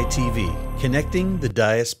 AI TV, connecting the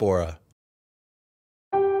diaspora.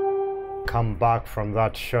 Come back from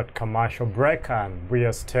that short commercial break, and we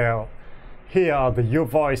are still here at the U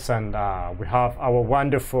Voice, and we have our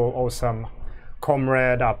wonderful, awesome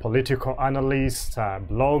comrade, political analyst,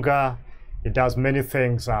 blogger. He does many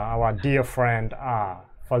things. Our dear friend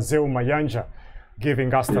Fazil Mayanja,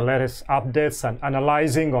 giving us the latest updates and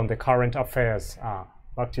analyzing on the current affairs.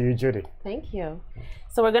 Back to you, Judy. Thank you.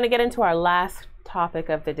 So we're going to get into our last topic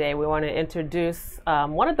of the day. We want to introduce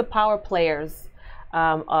one of the power players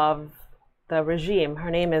of the regime. Her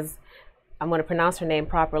name is, I'm going to pronounce her name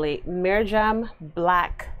properly, Mirjam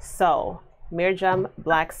Black-Sow. Mirjam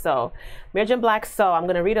Black-Sow. Mirjam Black-Sow, I'm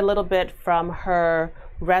going to read a little bit from her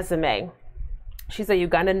resume. She's a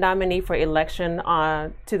Ugandan nominee for election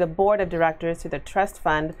to the board of directors to the Trust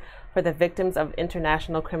Fund for the Victims of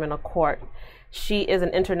International Criminal Court. She is an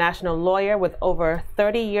international lawyer with over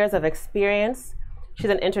 30 years of experience. She's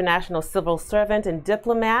an international civil servant and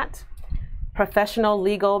diplomat, professional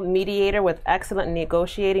legal mediator with excellent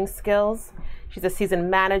negotiating skills. She's a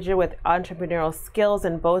seasoned manager with entrepreneurial skills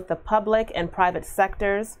in both the public and private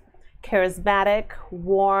sectors, charismatic,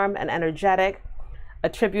 warm, and energetic,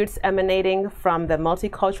 attributes emanating from the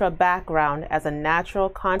multicultural background as a natural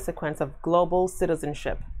consequence of global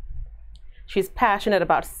citizenship. She's passionate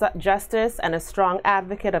about justice and a strong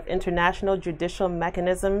advocate of international judicial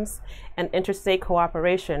mechanisms and interstate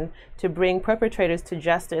cooperation to bring perpetrators to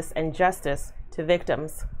justice and justice to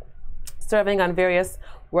victims. Serving on various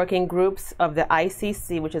working groups of the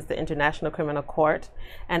ICC, which is the International Criminal Court,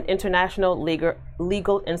 and international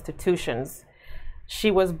legal institutions.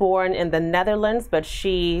 She was born in the Netherlands, but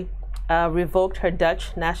she revoked her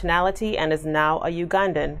Dutch nationality and is now a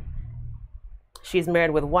Ugandan. She's married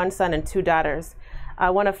with one son and two daughters. I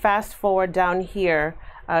want to fast forward down here.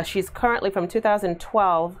 She's currently from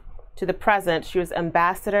 2012 to the present. She was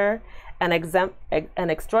ambassador and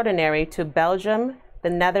extraordinary to Belgium, the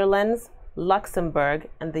Netherlands, Luxembourg,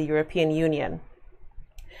 and the European Union.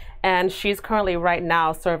 And she's currently right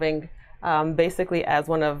now serving basically as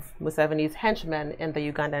one of Museveni's henchmen in the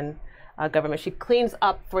Ugandan government. She cleans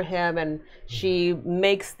up for him and she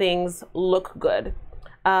makes things look good.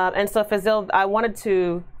 And so, Fazil, I wanted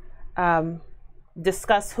to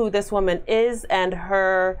discuss who this woman is and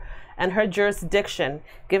her jurisdiction,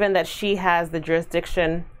 given that she has the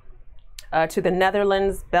jurisdiction to the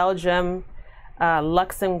Netherlands, Belgium,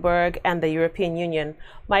 Luxembourg, and the European Union.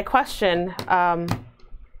 My question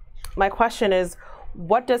is,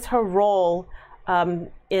 what does her role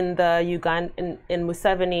in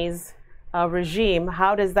Museveni's regime?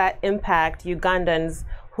 How does that impact Ugandans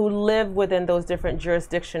who live within those different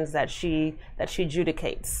jurisdictions that she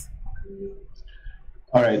adjudicates?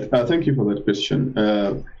 All right, thank you for that question.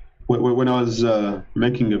 When I was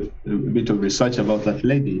making a bit of research about that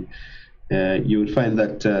lady, you would find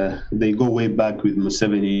that they go way back with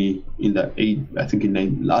Museveni in the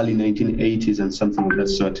early 1980s and something of that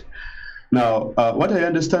sort. Now, what I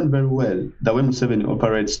understand very well, the way Museveni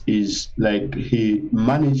operates is like he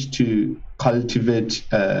managed to cultivate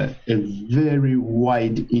a very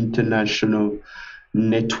wide international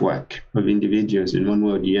network of individuals in one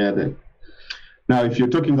way or the other. Now, if you're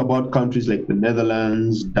talking about countries like the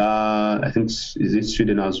Netherlands, I think is it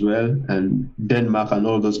Sweden as well, and Denmark and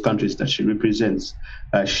all those countries that she represents,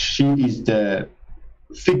 she is the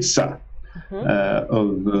fixer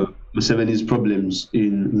of Museveni's problems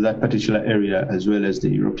in that particular area, as well as the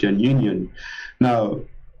European Union. Now,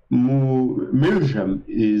 Mirjam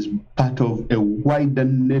is part of a wider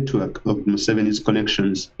network of Museveni's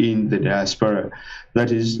connections in the diaspora,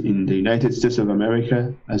 that is in the United States of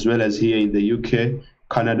America, as well as here in the UK,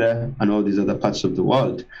 Canada, and all these other parts of the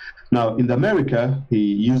world. Now, in America,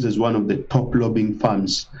 he uses one of the top lobbying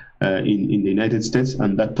firms in the United States,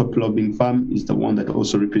 and that top lobbying firm is the one that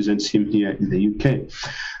also represents him here in the UK.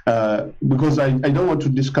 Because I don't want to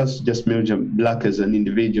discuss just Major Black as an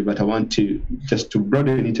individual, but I want to just to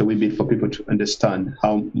broaden it a wee bit for people to understand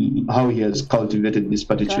how he has cultivated this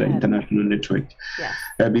particular international network.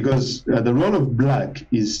 Yeah. Because the role of Black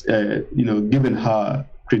is, given her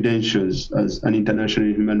credentials as an international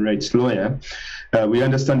human rights lawyer, we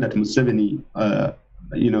understand that Museveni,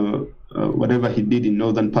 whatever he did in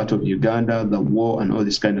northern part of Uganda, the war and all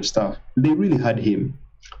this kind of stuff, they really had him.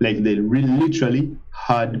 Like they really literally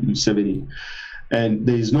had Museveni. And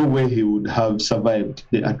there is no way he would have survived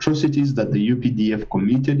the atrocities that the UPDF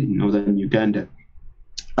committed in northern Uganda,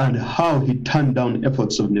 and how he turned down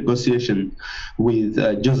efforts of negotiation with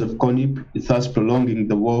Joseph Kony, thus prolonging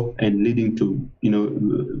the war and leading to,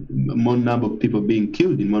 more number of people being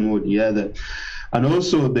killed in one way or the other. And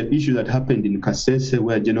also the issue that happened in Kasese,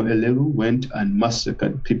 where General Eleru went and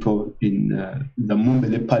massacred people in the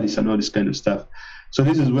Mumbele Palace and all this kind of stuff. So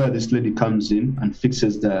this is where this lady comes in and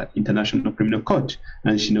fixes the International Criminal Court.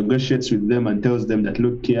 And she negotiates with them and tells them that,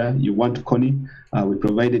 look here, you want Kony, we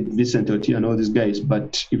provided Vincent Oti and all these guys,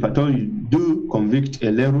 but if at all you do convict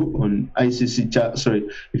Eleru on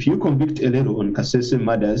if you convict Eleru on Kasese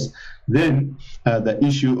murders, then the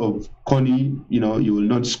issue of Kony, you will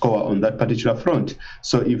not score on that particular front.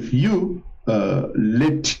 So if you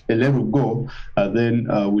let Eleru go, then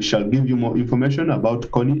we shall give you more information about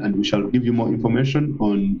Kony, and we shall give you more information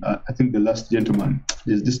on I think the last gentleman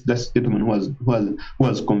is this last gentleman who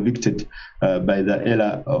was convicted by the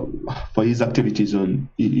ELA for his activities on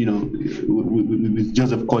with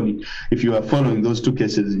Joseph Kony. If you are following those two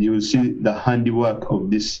cases, you will see the handiwork of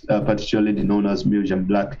this particular lady known as Miriam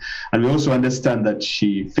Black. And we also understand that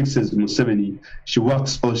she fixes Museveni. She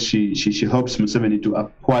works, or she helps Museveni to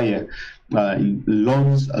acquire in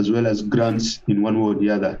loans as well as grants in one way or the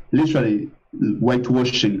other, literally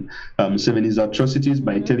whitewashing Museveni's atrocities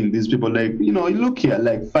by telling these people, like, look here,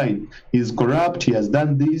 like, fine, he's corrupt, he has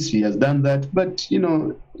done this, he has done that, but, he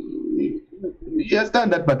has done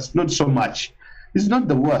that, but not so much. It's not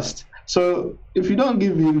the worst. So if you don't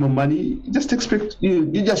give him more money, just expect, you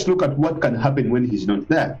just look at what can happen when he's not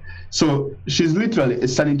there. So she's literally a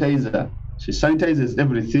sanitizer. She sanitizes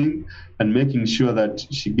everything and making sure that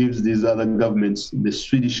she gives these other governments, the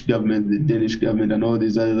Swedish government, the Danish government, and all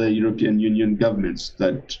these other European Union governments,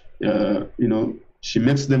 that, she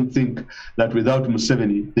makes them think that without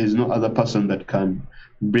Museveni, there's no other person that can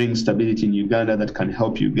bring stability in Uganda, that can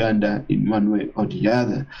help Uganda in one way or the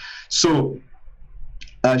other. So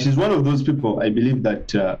she's one of those people, I believe,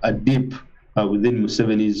 that are deep within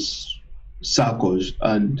Museveni's circles.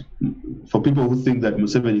 And for people who think that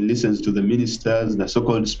Museveni listens to the ministers, the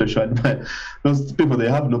so-called special advisors, those people, they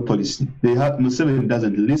have no policy. Museveni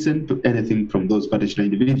doesn't listen to anything from those particular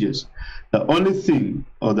individuals. The only thing,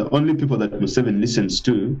 or the only people that Museveni listens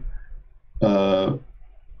to, I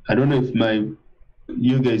don't know if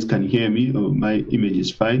you guys can hear me, or my image is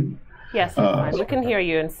fine. Yes, fine. We can hear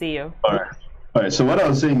you and see you. All right. So what I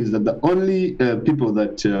was saying is that the only people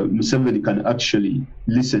that Museveni can actually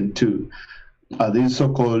listen to are these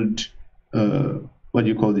so-called, what do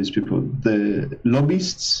you call these people? The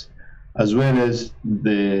lobbyists, as well as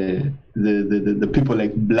the people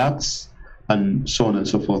like blacks and so on and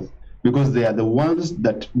so forth. Because they are the ones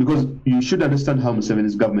that, because you should understand how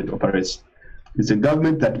Museveni's government operates. It's a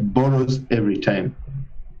government that borrows every time.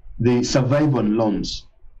 They survive on loans.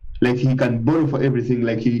 Like, he can borrow for everything.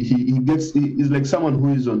 Like, he's like someone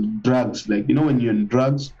who is on drugs. Like, when you're on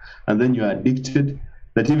drugs and then you're addicted,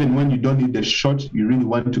 that even when you don't need a shot, you really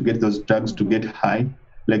want to get those drugs to get high.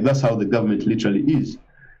 Like, that's how the government literally is.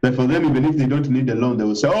 That for them, even if they don't need a loan, they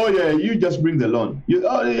will say, oh yeah, you just bring the loan. We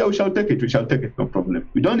shall take it, no problem.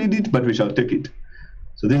 We don't need it, but we shall take it.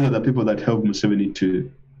 So these are the people that help Museveni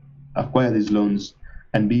to acquire these loans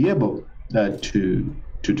and be able to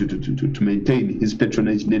maintain his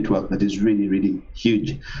patronage network that is really, really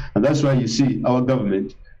huge. And that's why you see our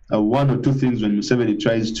government, one or two things when Museveni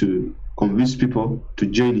tries to convince people to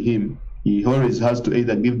join him, he always has to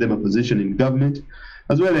either give them a position in government,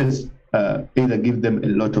 as well as either give them a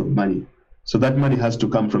lot of money. So that money has to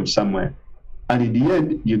come from somewhere. And in the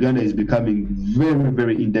end, Uganda is becoming very,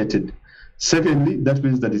 very indebted. Secondly, that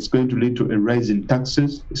means that it's going to lead to a rise in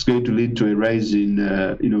taxes. It's going to lead to a rise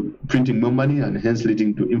in, printing more money, and hence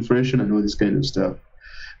leading to inflation and all this kind of stuff.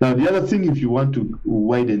 Now, the other thing, if you want to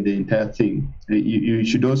widen the entire thing, you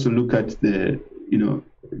should also look at the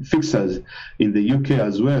fixers in the UK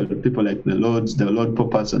as well, people like the Lord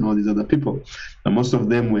Poppers and all these other people. And most of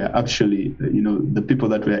them were actually, the people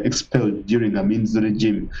that were expelled during Amin's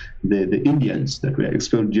regime, the Indians that were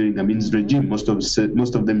expelled during Amin's regime. Most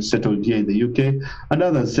of them settled here in the UK, and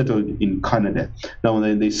others settled in Canada. Now,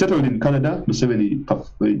 when they settled in Canada, Museveni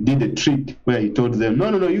did a trick where he told them,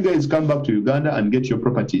 no, you guys come back to Uganda and get your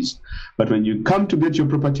properties. But when you come to get your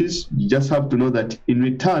properties, you just have to know that in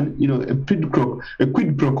return, a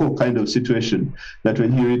quid pro quo kind of situation, that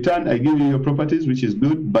when you return, I give you your properties, which is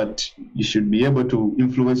good, but you should be able to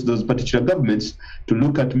influence those particular governments to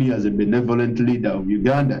look at me as a benevolent leader of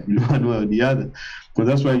Uganda in one way or the other. So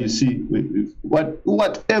that's why you see,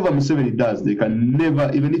 whatever Museveni does, they can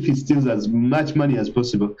never, even if he steals as much money as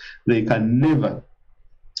possible, they can never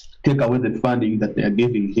take away the funding that they are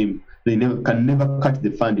giving him. They can never cut the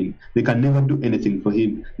funding. They can never do anything for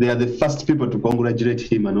him. They are the first people to congratulate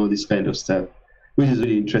him and all this kind of stuff, which is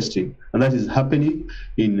really interesting. And that is happening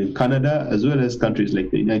in Canada as well as countries like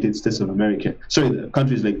the United States of America. Sorry,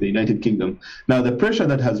 countries like the United Kingdom. Now, the pressure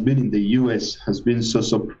that has been in the US has been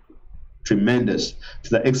so tremendous, to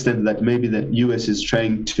the extent that maybe the US is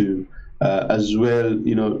trying to as well,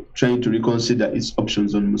 trying to reconsider its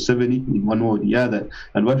options on Museveni in one way or the other.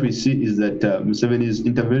 And what we see is that Museveni's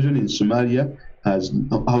intervention in Somalia has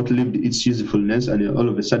outlived its usefulness, and all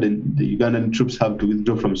of a sudden the Ugandan troops have to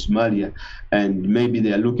withdraw from Somalia, and maybe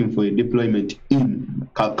they are looking for a deployment in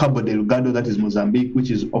Cabo Delgado, that is Mozambique, which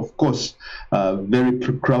is of course very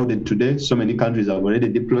crowded today. So many countries are already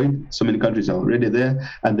deployed, so many countries are already there,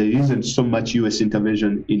 and there isn't so much US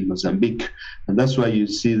intervention in Mozambique, and that's why you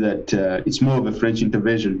see that it's more of a French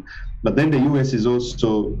intervention. But then the US is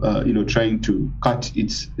also, trying to cut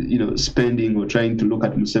its, spending, or trying to look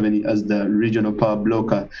at Museveni as the regional power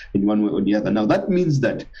blocker in one way or the other. Now that means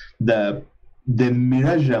that the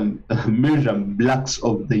Mirajan blacks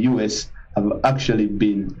of the US have actually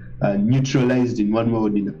been neutralized in one way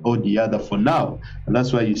or the other for now. And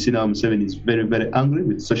that's why you see now Museveni is very, very angry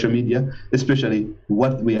with social media, especially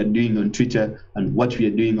what we are doing on Twitter and what we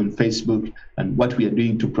are doing on Facebook and what we are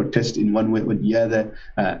doing to protest in one way or the other,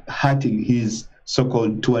 hurting his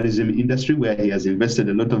so-called tourism industry, where he has invested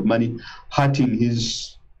a lot of money, hurting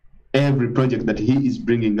his every project that he is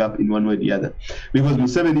bringing up in one way or the other. Because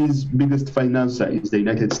Museveni's biggest financer is the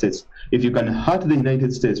United States. If you can hurt the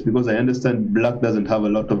United States, because I understand black doesn't have a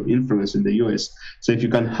lot of influence in the US, so if you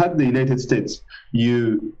can hurt the United States,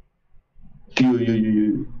 you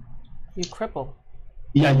cripple.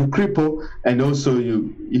 Yeah, you cripple, and also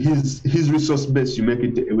his resource base, you make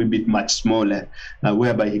it a wee bit much smaller,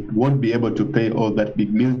 whereby he won't be able to pay all that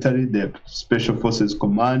big military, the Special Forces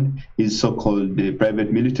Command, his so-called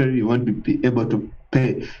private military. He won't be able to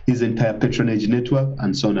pay his entire patronage network,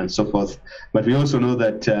 and so on and so forth. But we also know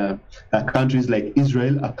that countries like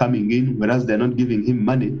Israel are coming in, whereas they're not giving him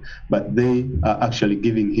money, but they are actually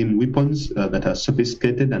giving him weapons that are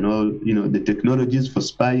sophisticated, and all, the technologies for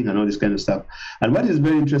spying and all this kind of stuff. And what is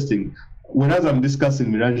very interesting, whereas I'm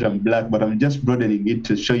discussing Mirajan Black, but I'm just broadening it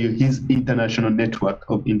to show you his international network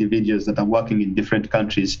of individuals that are working in different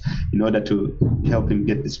countries in order to help him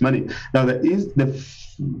get this money. Now, there is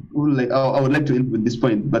I would like to end with this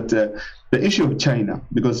point, but the issue of China,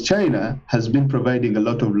 because China has been providing a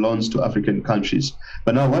lot of loans to African countries.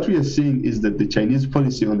 But now what we are seeing is that the Chinese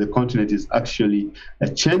policy on the continent is actually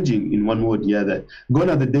changing in one way or the other. Gone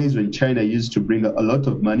are the days when China used to bring a lot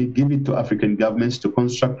of money, give it to African governments to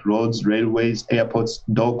construct roads, railways, airports,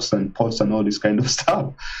 docks, and ports, and all this kind of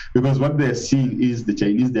stuff. Because what they're seeing is the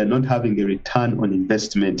Chinese, they're not having a return on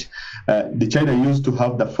investment. The China used to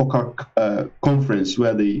have the FOCAC conference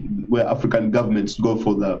where African governments go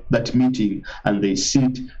for that meeting, and they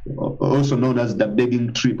sit, also known as the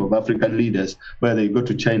begging trip of African leaders, where they go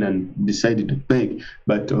to China and decided to beg.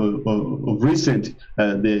 But of recent,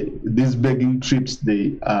 these begging trips,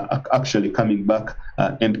 they are actually coming back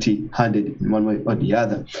empty-handed in one way or the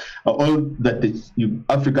other. All that the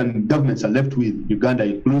African governments are left with, Uganda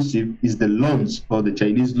inclusive, is the loans, or the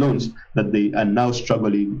Chinese loans, that they are now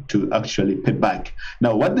struggling to actually pay back.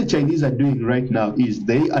 Now, what the Chinese are doing right now is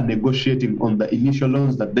they are negotiating on the initial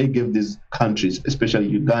loans that they gave these countries, especially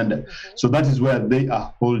Uganda. So that is where they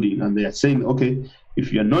are holding, and they are saying, okay,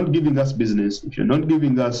 if you're not giving us business, if you're not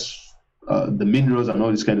giving us the minerals and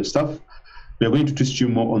all this kind of stuff, we are going to twist you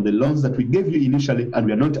more on the loans that we gave you initially, and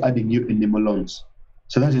we are not adding you any more loans.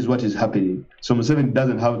 So that is what is happening. So Museveni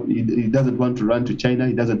he doesn't want to run to China.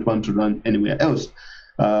 He doesn't want to run anywhere else.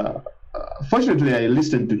 Fortunately, I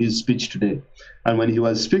listened to his speech today, and when he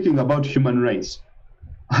was speaking about human rights,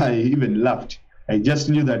 I even laughed, I just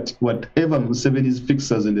knew that whatever Museveni's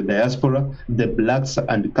fixers in the diaspora, the blacks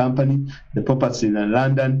and the company, the puppets in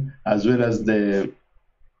London, as well as the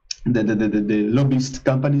lobbyist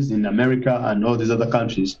companies in America and all these other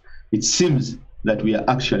countries, it seems that we are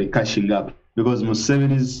actually catching up, because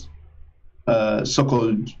Museveni's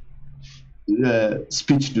so-called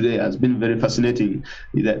speech today has been very fascinating,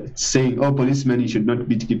 that saying, oh, policemen, you should not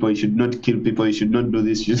beat people, you should not kill people, you should not do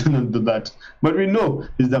this, you should not do that. But we know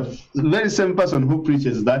he's the very same person who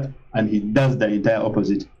preaches that, and he does the entire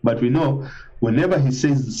opposite. But we know whenever he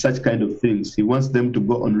says such kind of things, he wants them to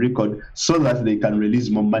go on record so that they can release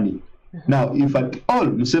more money. Now, if at all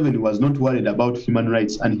Museveni was not worried about human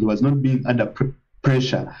rights, and he was not being under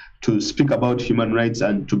pressure to speak about human rights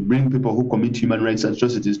and to bring people who commit human rights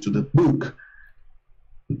atrocities to the book,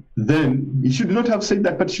 then he should not have said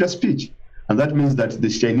that particular speech. And that means that the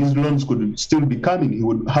Chinese loans could still be coming. He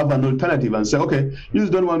would have an alternative and say, okay, you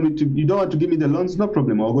don't want to give me the loans, no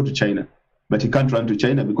problem, I'll go to China. But he can't run to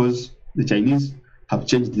China because the Chinese have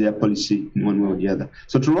changed their policy in one way or the other.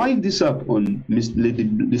 So to write this up on this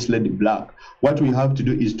lady Black, what we have to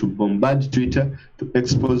do is to bombard Twitter, to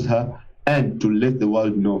expose her, and to let the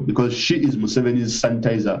world know, because she is Museveni's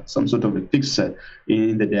sanitizer, some sort of a fixer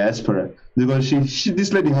in the diaspora. Because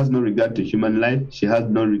this lady has no regard to human life. She has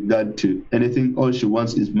no regard to anything. All she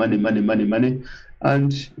wants is money, money, money, money.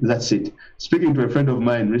 And that's it. Speaking to a friend of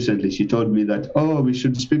mine recently, she told me that, oh, we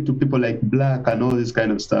should speak to people like Black and all this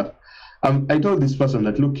kind of stuff. I told this person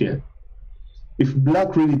that, look here, if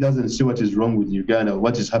Black really doesn't see what is wrong with Uganda,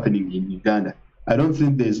 what is happening in Uganda, I don't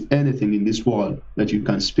think there's anything in this world that you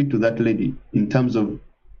can speak to that lady in terms of,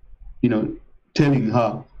 telling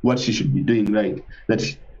her what she should be doing right. That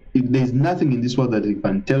if there's nothing in this world that you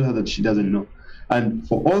can tell her that she doesn't know. And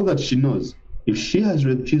for all that she knows, if she has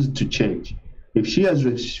refused to change, if she has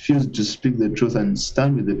refused to speak the truth and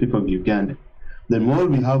stand with the people of Uganda, then all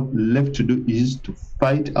we have left to do is to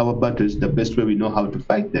fight our battles the best way we know how to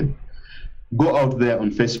fight them. Go out there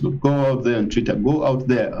on Facebook, go out there on Twitter, go out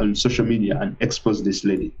there on social media and expose this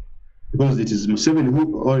lady. Because it is Museveni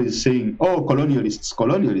who always saying, oh, colonialists,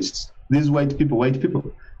 colonialists, these white people.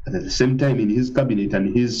 And at the same time, in his cabinet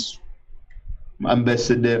and his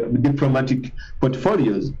ambassador diplomatic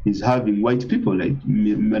portfolios, he's having white people like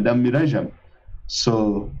Madame Mirajam.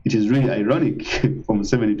 So it is really ironic for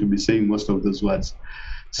Museveni to be saying most of those words.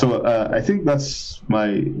 So I think that's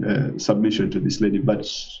my submission to this lady, but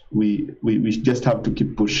we just have to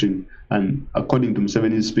keep pushing. And according to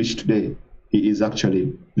Museveni's speech today, he is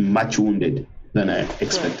actually much wounded than I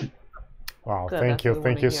expected. Wow, thank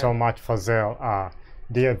you so much, Fazil.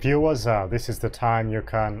 Dear viewers, this is the time we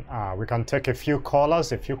can take a few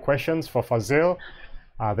callers, a few questions for Fazil.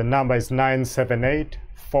 The number is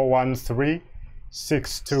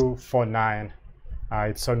 978-413-6249.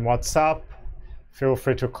 It's on WhatsApp. Feel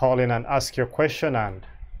free to call in and ask your question and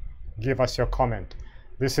give us your comment.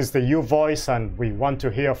 This is the You Voice, and we want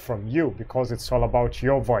to hear from you because it's all about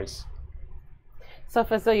your voice. So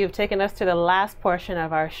Fazil, you've taken us to the last portion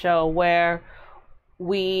of our show where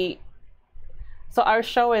our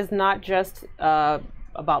show is not just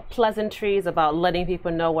about pleasantries, about letting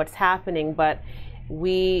people know what's happening, but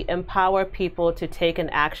we empower people to take an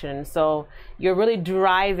action. So you're really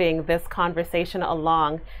driving this conversation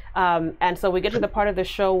along. And so we get to the part of the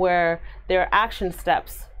show where there are action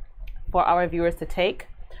steps for our viewers to take,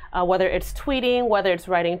 whether it's tweeting, whether it's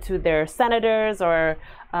writing to their senators or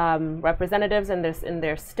representatives in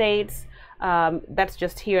their states. That's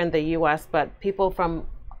just here in the US, but people from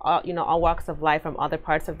all walks of life from other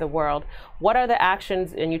parts of the world. What are the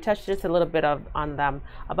actions, and you touched just a little bit on them,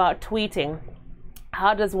 about tweeting?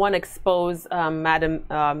 How does one expose Madam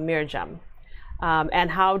Mirjam? And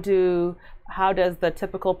how does the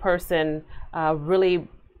typical person really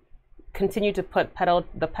continue to put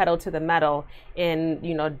the pedal to the metal in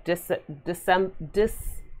disassembling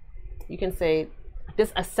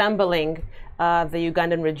the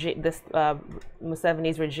Ugandan regime,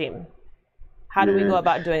 Museveni's regime? How do we go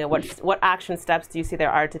about doing it? What action steps do you see there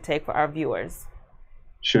are to take for our viewers?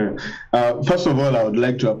 Sure. First of all, I would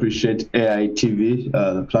like to appreciate AITV,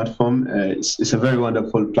 the platform. It's a very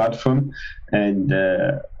wonderful platform, and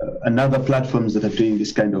another platforms that are doing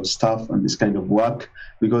this kind of stuff and this kind of work,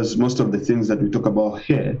 because most of the things that we talk about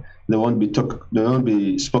here, they won't be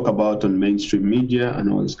spoke about on mainstream media and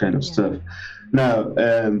all this kind of stuff. Now,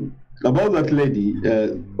 about that lady,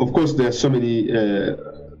 of course, there are so many.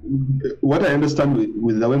 What I understand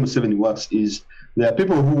with the way Museveni works is there are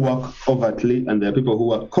people who work overtly and there are people who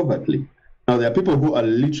work covertly. Now, there are people who are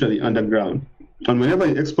literally underground. And whenever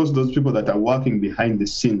you expose those people that are working behind the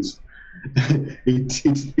scenes, it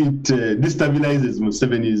destabilizes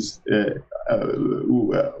Museveni's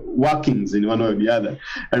workings in one or the other.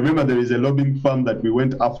 I remember there is a lobbying firm that we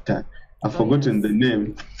went after. I've forgotten the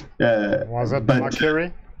name. Was it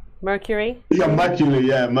Mercury? Mercury? Yeah, Mercury.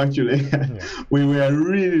 Yeah, Mercury. We were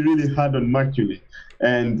really, really hard on Mercury.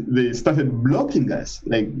 And they started blocking us.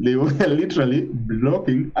 Like, they were literally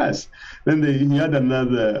blocking us. Then he had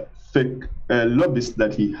another fake lobbyist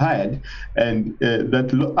that he hired, and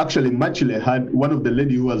actually Mercury had one of the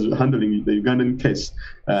lady who was handling the Ugandan case.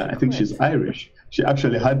 I think she's Irish. She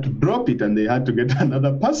actually had to drop it, and they had to get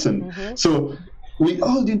another person. So we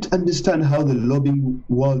all didn't understand how the lobbying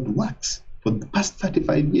world works. For the past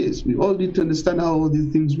 35 years, we all didn't understand how all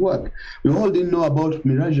these things work. We all didn't know about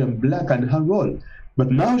Mirajan Black and her role. But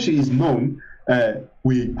now she is known.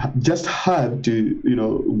 We just have to,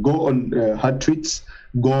 go on her tweets,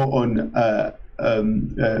 go on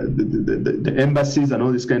the embassies and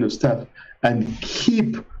all this kind of stuff, and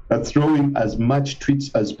keep throwing as much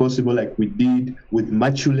tweets as possible, like we did with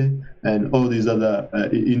Machule and all these other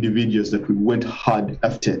individuals that we went hard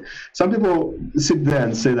after. Some people sit there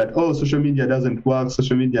and say that, oh, social media doesn't work,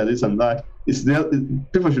 social media this and that.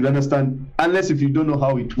 People should understand, unless if you don't know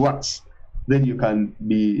how it works, then you can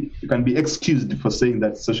be excused for saying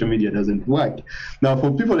that social media doesn't work. Now,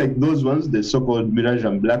 for people like those ones, the so-called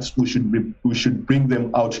Mirajan Blacks, we should bring them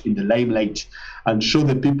out in the limelight and show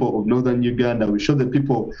the people of northern Uganda. We show the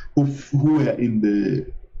people who were in the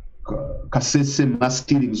Kasese mass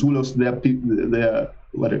killings, who lost their people in the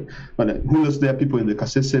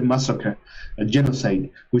Kasese massacre, a genocide.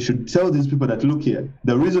 We should tell these people that, look here,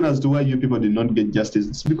 the reason as to why you people did not get justice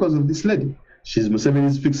is because of this lady. She's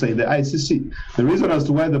Museveni's fixer in the ICC. The reason as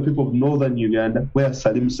to why the people of northern Uganda, where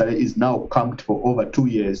Salim Saleh is now camped for over 2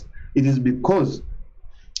 years, it is because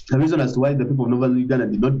the reason as to why the people of northern Uganda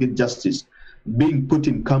did not get justice, being put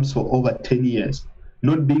in camps for over 10 years,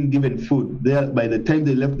 not being given food. By the time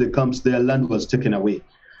they left the camps, their land was taken away.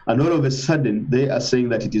 And all of a sudden, they are saying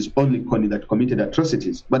that it is only Kony that committed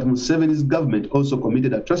atrocities. But Museveni's government also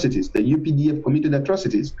committed atrocities. The UPDF committed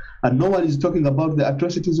atrocities. And no one is talking about the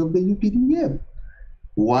atrocities of the UPDF.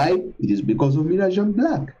 Why? It is because of Mirajan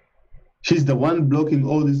Black. She's the one blocking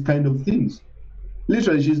all these kind of things.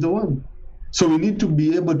 Literally, she's the one. So we need to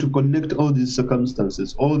be able to connect all these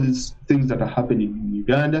circumstances, all these things that are happening in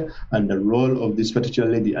Uganda, and the role of this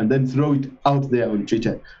particular lady, and then throw it out there on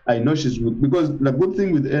Twitter. I know because the good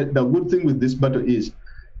thing with this battle is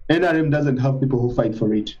NRM doesn't have people who fight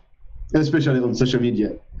for it, especially on social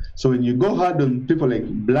media. So when you go hard on people like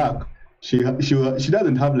Black, she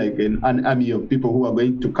doesn't have like an army of people who are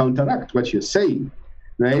going to counteract what you're saying,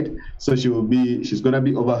 right? So she's gonna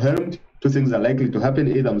be overwhelmed. Two things are likely to happen.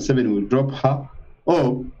 Either Museveni will drop her,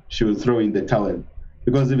 or she will throw in the towel,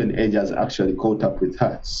 because even Age has actually caught up with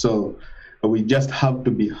her. So we just have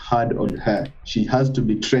to be hard on her. She has to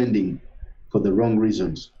be trending for the wrong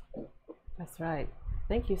reasons. That's right.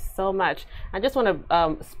 Thank you so much. I just want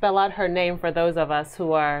to spell out her name for those of us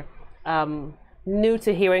who are new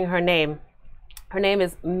to hearing her name. Her name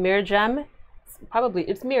is Mirjam.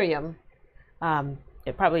 It's Miriam.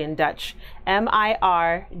 Probably in Dutch,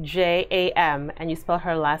 Mirjam, and you spell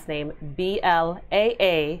her last name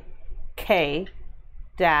Blaak-SOW,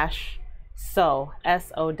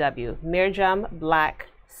 S-O-W, Mirjam Black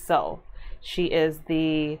Sow. She is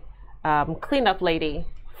the cleanup lady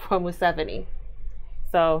for Museveni.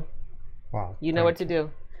 So, wow, you know what to do.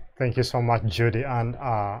 Thank you so much, Judy. And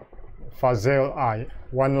Fazil,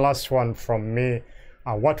 one last one from me.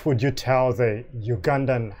 What would you tell the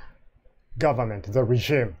Ugandan government, the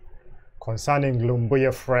regime, concerning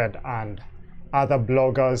Lumbuye Fred and other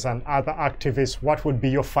bloggers and other activists? What would be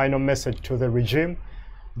your final message to the regime,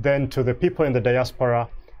 then to the people in the diaspora,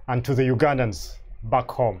 and to the Ugandans back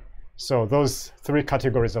home? So those three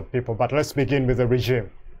categories of people, but let's begin with the regime.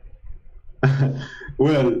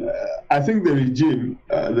 Well, I think the regime,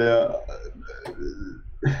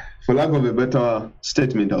 for lack of a better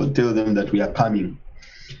statement, I would tell them that we are coming.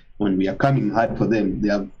 When we are coming hard for them, they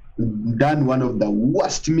have done one of the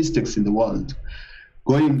worst mistakes in the world.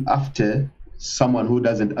 Going after someone who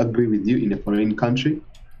doesn't agree with you in a foreign country,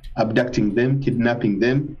 abducting them, kidnapping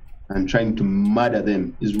them, and trying to murder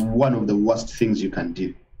them is one of the worst things you can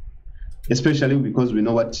do. Especially because we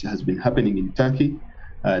know what has been happening in Turkey,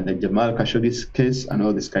 the Jamal Khashoggi's case and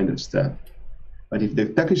all this kind of stuff. But if the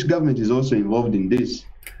Turkish government is also involved in this,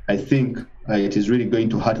 I think it is really going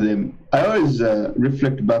to hurt them. I always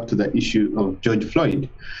reflect back to the issue of George Floyd.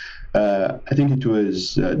 I think it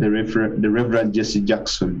was the Reverend Jesse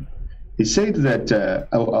Jackson. He said that,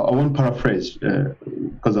 I won't paraphrase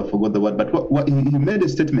because I forgot the word, but he made a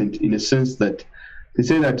statement in a sense that he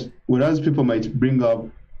said that whereas people might bring up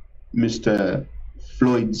Mr.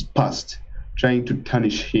 Floyd's past, trying to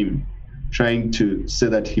tarnish him, trying to say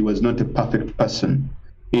that he was not a perfect person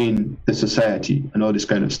in the society and all this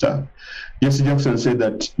kind of stuff. Jesse Jackson said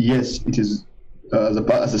that, yes, it is,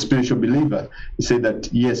 as a spiritual believer, he said that,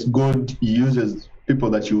 yes, God uses people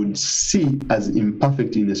that you would see as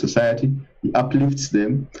imperfect in the society. He uplifts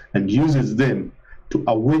them and uses them to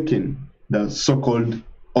awaken the so-called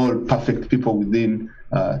all perfect people within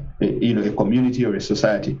a community or a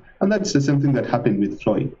society. And that's the same thing that happened with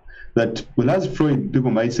Floyd. That whereas Floyd,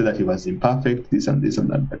 people might say that he was imperfect, this and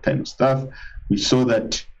that kind of stuff, we saw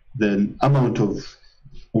that the amount of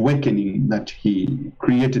awakening that he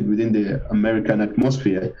created within the American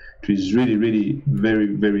atmosphere is really, really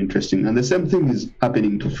very, very interesting. And the same thing is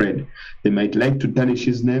happening to Fred. They might like to tarnish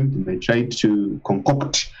his name, they might try to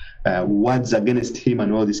concoct words against him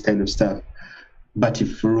and all this kind of stuff. But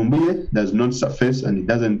if Lumbuye does not surface and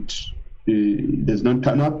it does not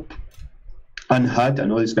turn up unhurt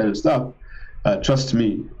and all this kind of stuff, trust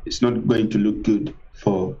me, it's not going to look good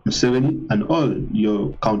for Museveni and all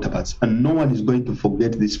your counterparts. And no one is going to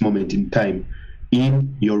forget this moment in time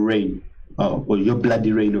in your reign, or your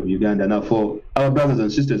bloody reign of Uganda. Now, for our brothers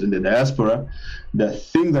and sisters in the diaspora, the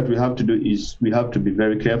thing that we have to do is we have to be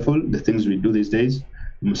very careful, the things we do these days.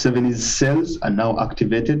 Museveni's cells are now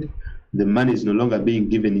activated. The money is no longer being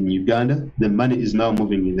given in Uganda. The money is now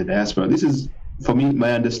moving in the diaspora. This is, for me,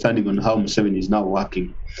 my understanding on how Museveni is now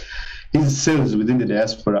working. His cells within the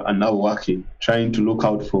diaspora are now working, trying to look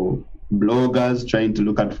out for bloggers, trying to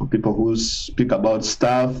look out for people who speak about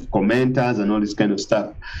stuff, commenters, and all this kind of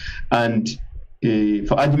stuff. And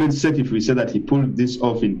for argument's sake, if we say that he pulled this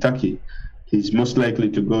off in Turkey, he's most likely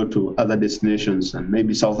to go to other destinations and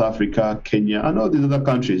maybe South Africa, Kenya, and all these other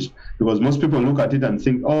countries, because most people look at it and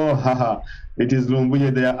think, oh, haha, it is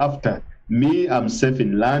Lumbuye they are after. Me, I'm safe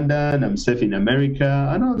in London, I'm safe in America,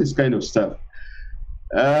 and all this kind of stuff.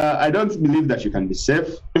 I don't believe that you can be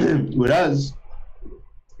safe, whereas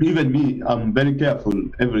even me, I'm very careful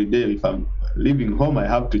every day. If I'm leaving home, I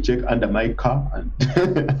have to check under my car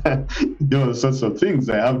and do all sorts of things.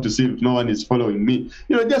 I have to see if no one is following me,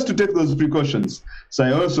 just to take those precautions. So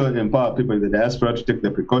I also empower people in the diaspora to take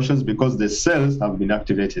the precautions because the cells have been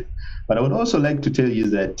activated. But I would also like to tell you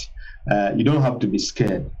that you don't have to be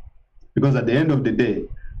scared, because at the end of the day,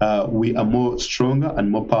 we are more stronger and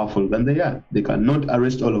more powerful than they are. They cannot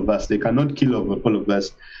arrest all of us. They cannot kill all of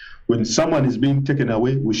us. When someone is being taken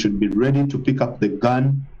away, we should be ready to pick up the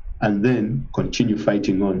gun and then continue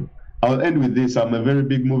fighting on. I'll end with this. I'm a very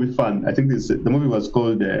big movie fan. I think the movie was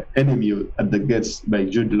called Enemy at the Gates by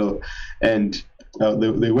Jude Law. And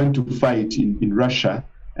they went to fight in Russia,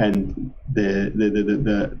 and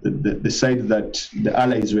the side that the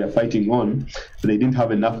Allies were fighting on, they didn't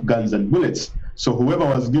have enough guns and bullets. So whoever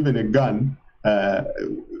was given a gun,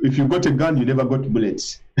 if you got a gun, you never got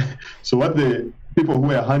bullets. So what the people who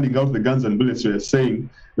were handing out the guns and bullets were saying,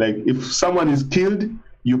 like, if someone is killed,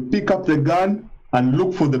 you pick up the gun and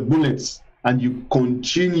look for the bullets, and you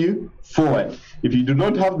continue forward. If you do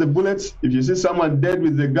not have the bullets, if you see someone dead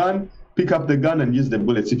with the gun, pick up the gun and use the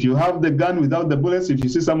bullets. If you have the gun without the bullets, if you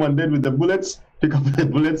see someone dead with the bullets, pick up the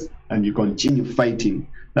bullets and you continue fighting.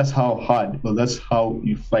 That's how hard, or that's how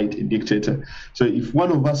you fight a dictator. So if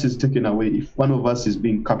one of us is taken away, if one of us is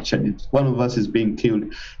being captured, if one of us is being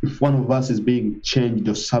killed, if one of us is being changed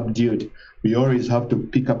or subdued, we always have to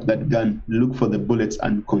pick up that gun, look for the bullets,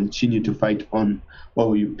 and continue to fight on.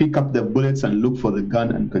 Or you pick up the bullets and look for the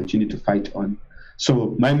gun and continue to fight on.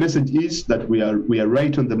 So my message is that we are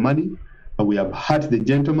right on the money, but we have hurt the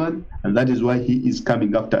gentleman, and that is why he is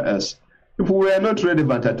coming after us. If we are not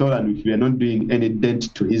relevant at all, and if we are not doing any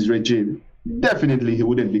dent to his regime, definitely he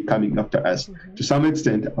wouldn't be coming after us. To some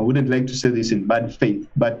extent, I wouldn't like to say this in bad faith,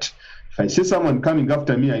 but if I see someone coming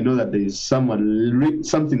after me, I know that there is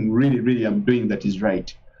something really, really I'm doing that is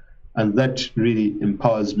right. And that really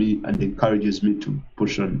empowers me and encourages me to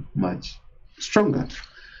push on much stronger.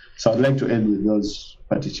 So I'd like to end with those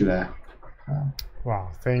particular...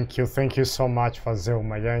 Wow, thank you so much, Fazil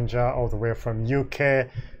Mayanja, all the way from UK,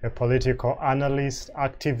 a political analyst,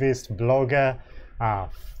 activist, blogger.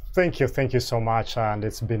 Thank you so much, and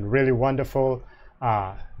it's been really wonderful.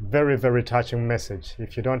 Very, very touching message.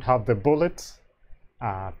 If you don't have the bullets,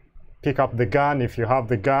 pick up the gun. If you have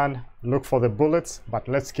the gun, look for the bullets, but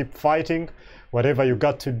let's keep fighting. Whatever you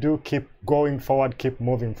got to do, keep going forward, keep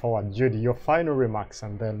moving forward. Judy, your final remarks,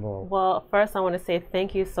 and then we'll... Well, first I want to say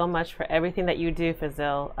thank you so much for everything that you do,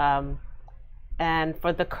 Fazil, and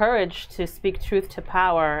for the courage to speak truth to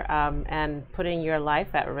power, and putting your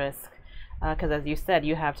life at risk. Because as you said,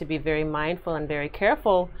 you have to be very mindful and very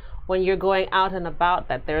careful when you're going out and about,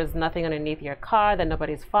 that there's nothing underneath your car, that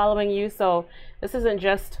nobody's following you. So this isn't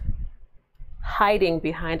just hiding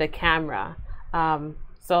behind a camera.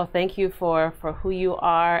 So thank you for who you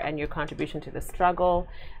are and your contribution to the struggle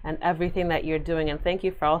and everything that you're doing. And thank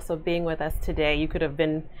you for also being with us today. You could have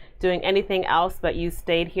been doing anything else, but you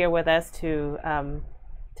stayed here with us to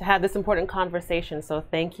have this important conversation. So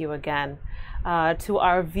thank you again. To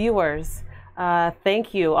our viewers,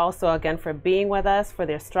 thank you also again for being with us, for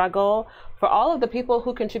their struggle, for all of the people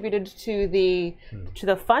who contributed to the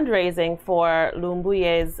fundraising for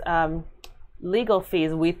Lumbuye's legal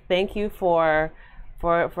fees. We thank you for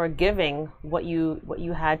giving what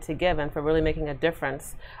you had to give and for really making a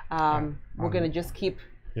difference. We're going to just keep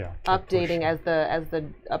updating as the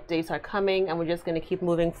updates are coming, and we're just going to keep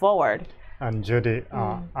moving forward. And Judy,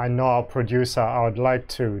 I know our producer, I would like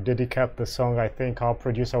to dedicate the song. I think our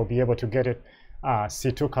producer will be able to get it,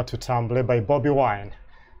 Situka Tutambule by Bobby Wine.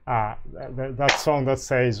 That song that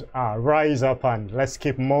says, rise up and let's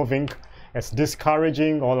keep moving. It's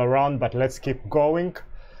discouraging all around, but let's keep going.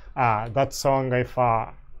 That song, if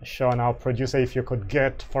Sean, our producer, if you could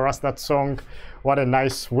get for us that song, what a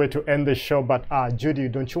nice way to end the show. But Judy,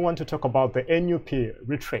 don't you want to talk about the NUP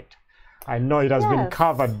retreat? I know it has been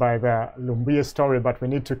covered by the Lumbuye story, but we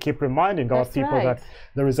need to keep reminding our people that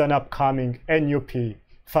there is an upcoming NUP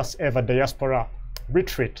first ever diaspora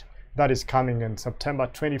retreat that is coming in September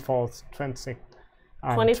 24th,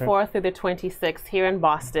 24th through the 26th here in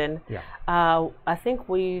Boston. I think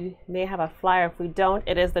we may have a flyer. If we don't,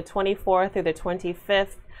 it is the 24th through the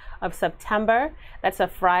 25th of September. That's a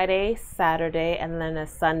Friday, Saturday, and then a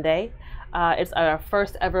Sunday. It's our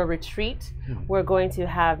first ever retreat. We're going to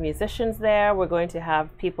have musicians there. We're going to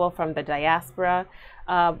have people from the diaspora.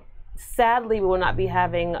 Sadly, we will not be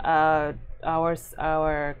having our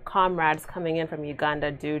comrades coming in from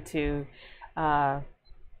Uganda due to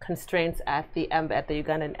constraints at the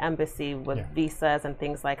Ugandan embassy with visas and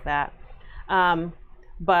things like that.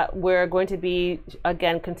 But we're going to be,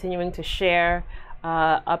 again, continuing to share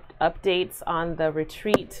updates on the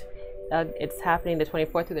retreat. It's happening the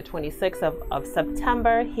 24th through the 26th of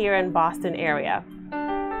September here in Boston area.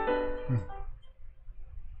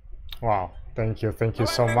 Wow, thank you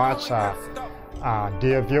so much.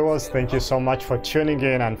 Dear viewers, thank you so much for tuning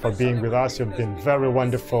in and for being with us. You've been very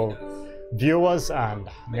wonderful viewers, and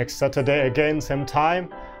next Saturday again, same time,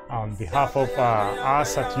 on behalf of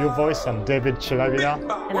us at U Voice, I'm David Chilabira.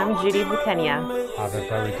 And I'm Judy Bukenya. Have a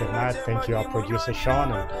very good night. Thank you, our producer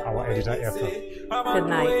Sean, and our editor Ethel. Good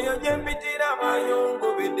night.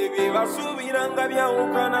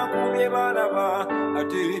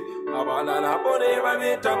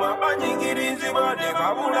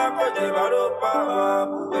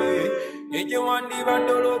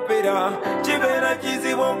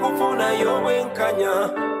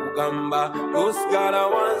 Gamba osigala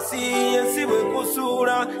wansi ensi bwe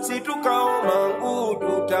kusuula situkawo mangu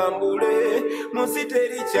tutambule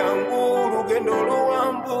musiteri kyangu lugendo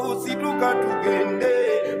luwanvu situka tugende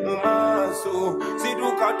mu maaso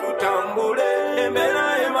situka tutambule embeera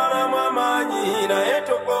emalamu amaanyi naye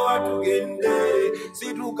tokowa tugende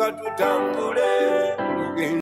situka tutambule.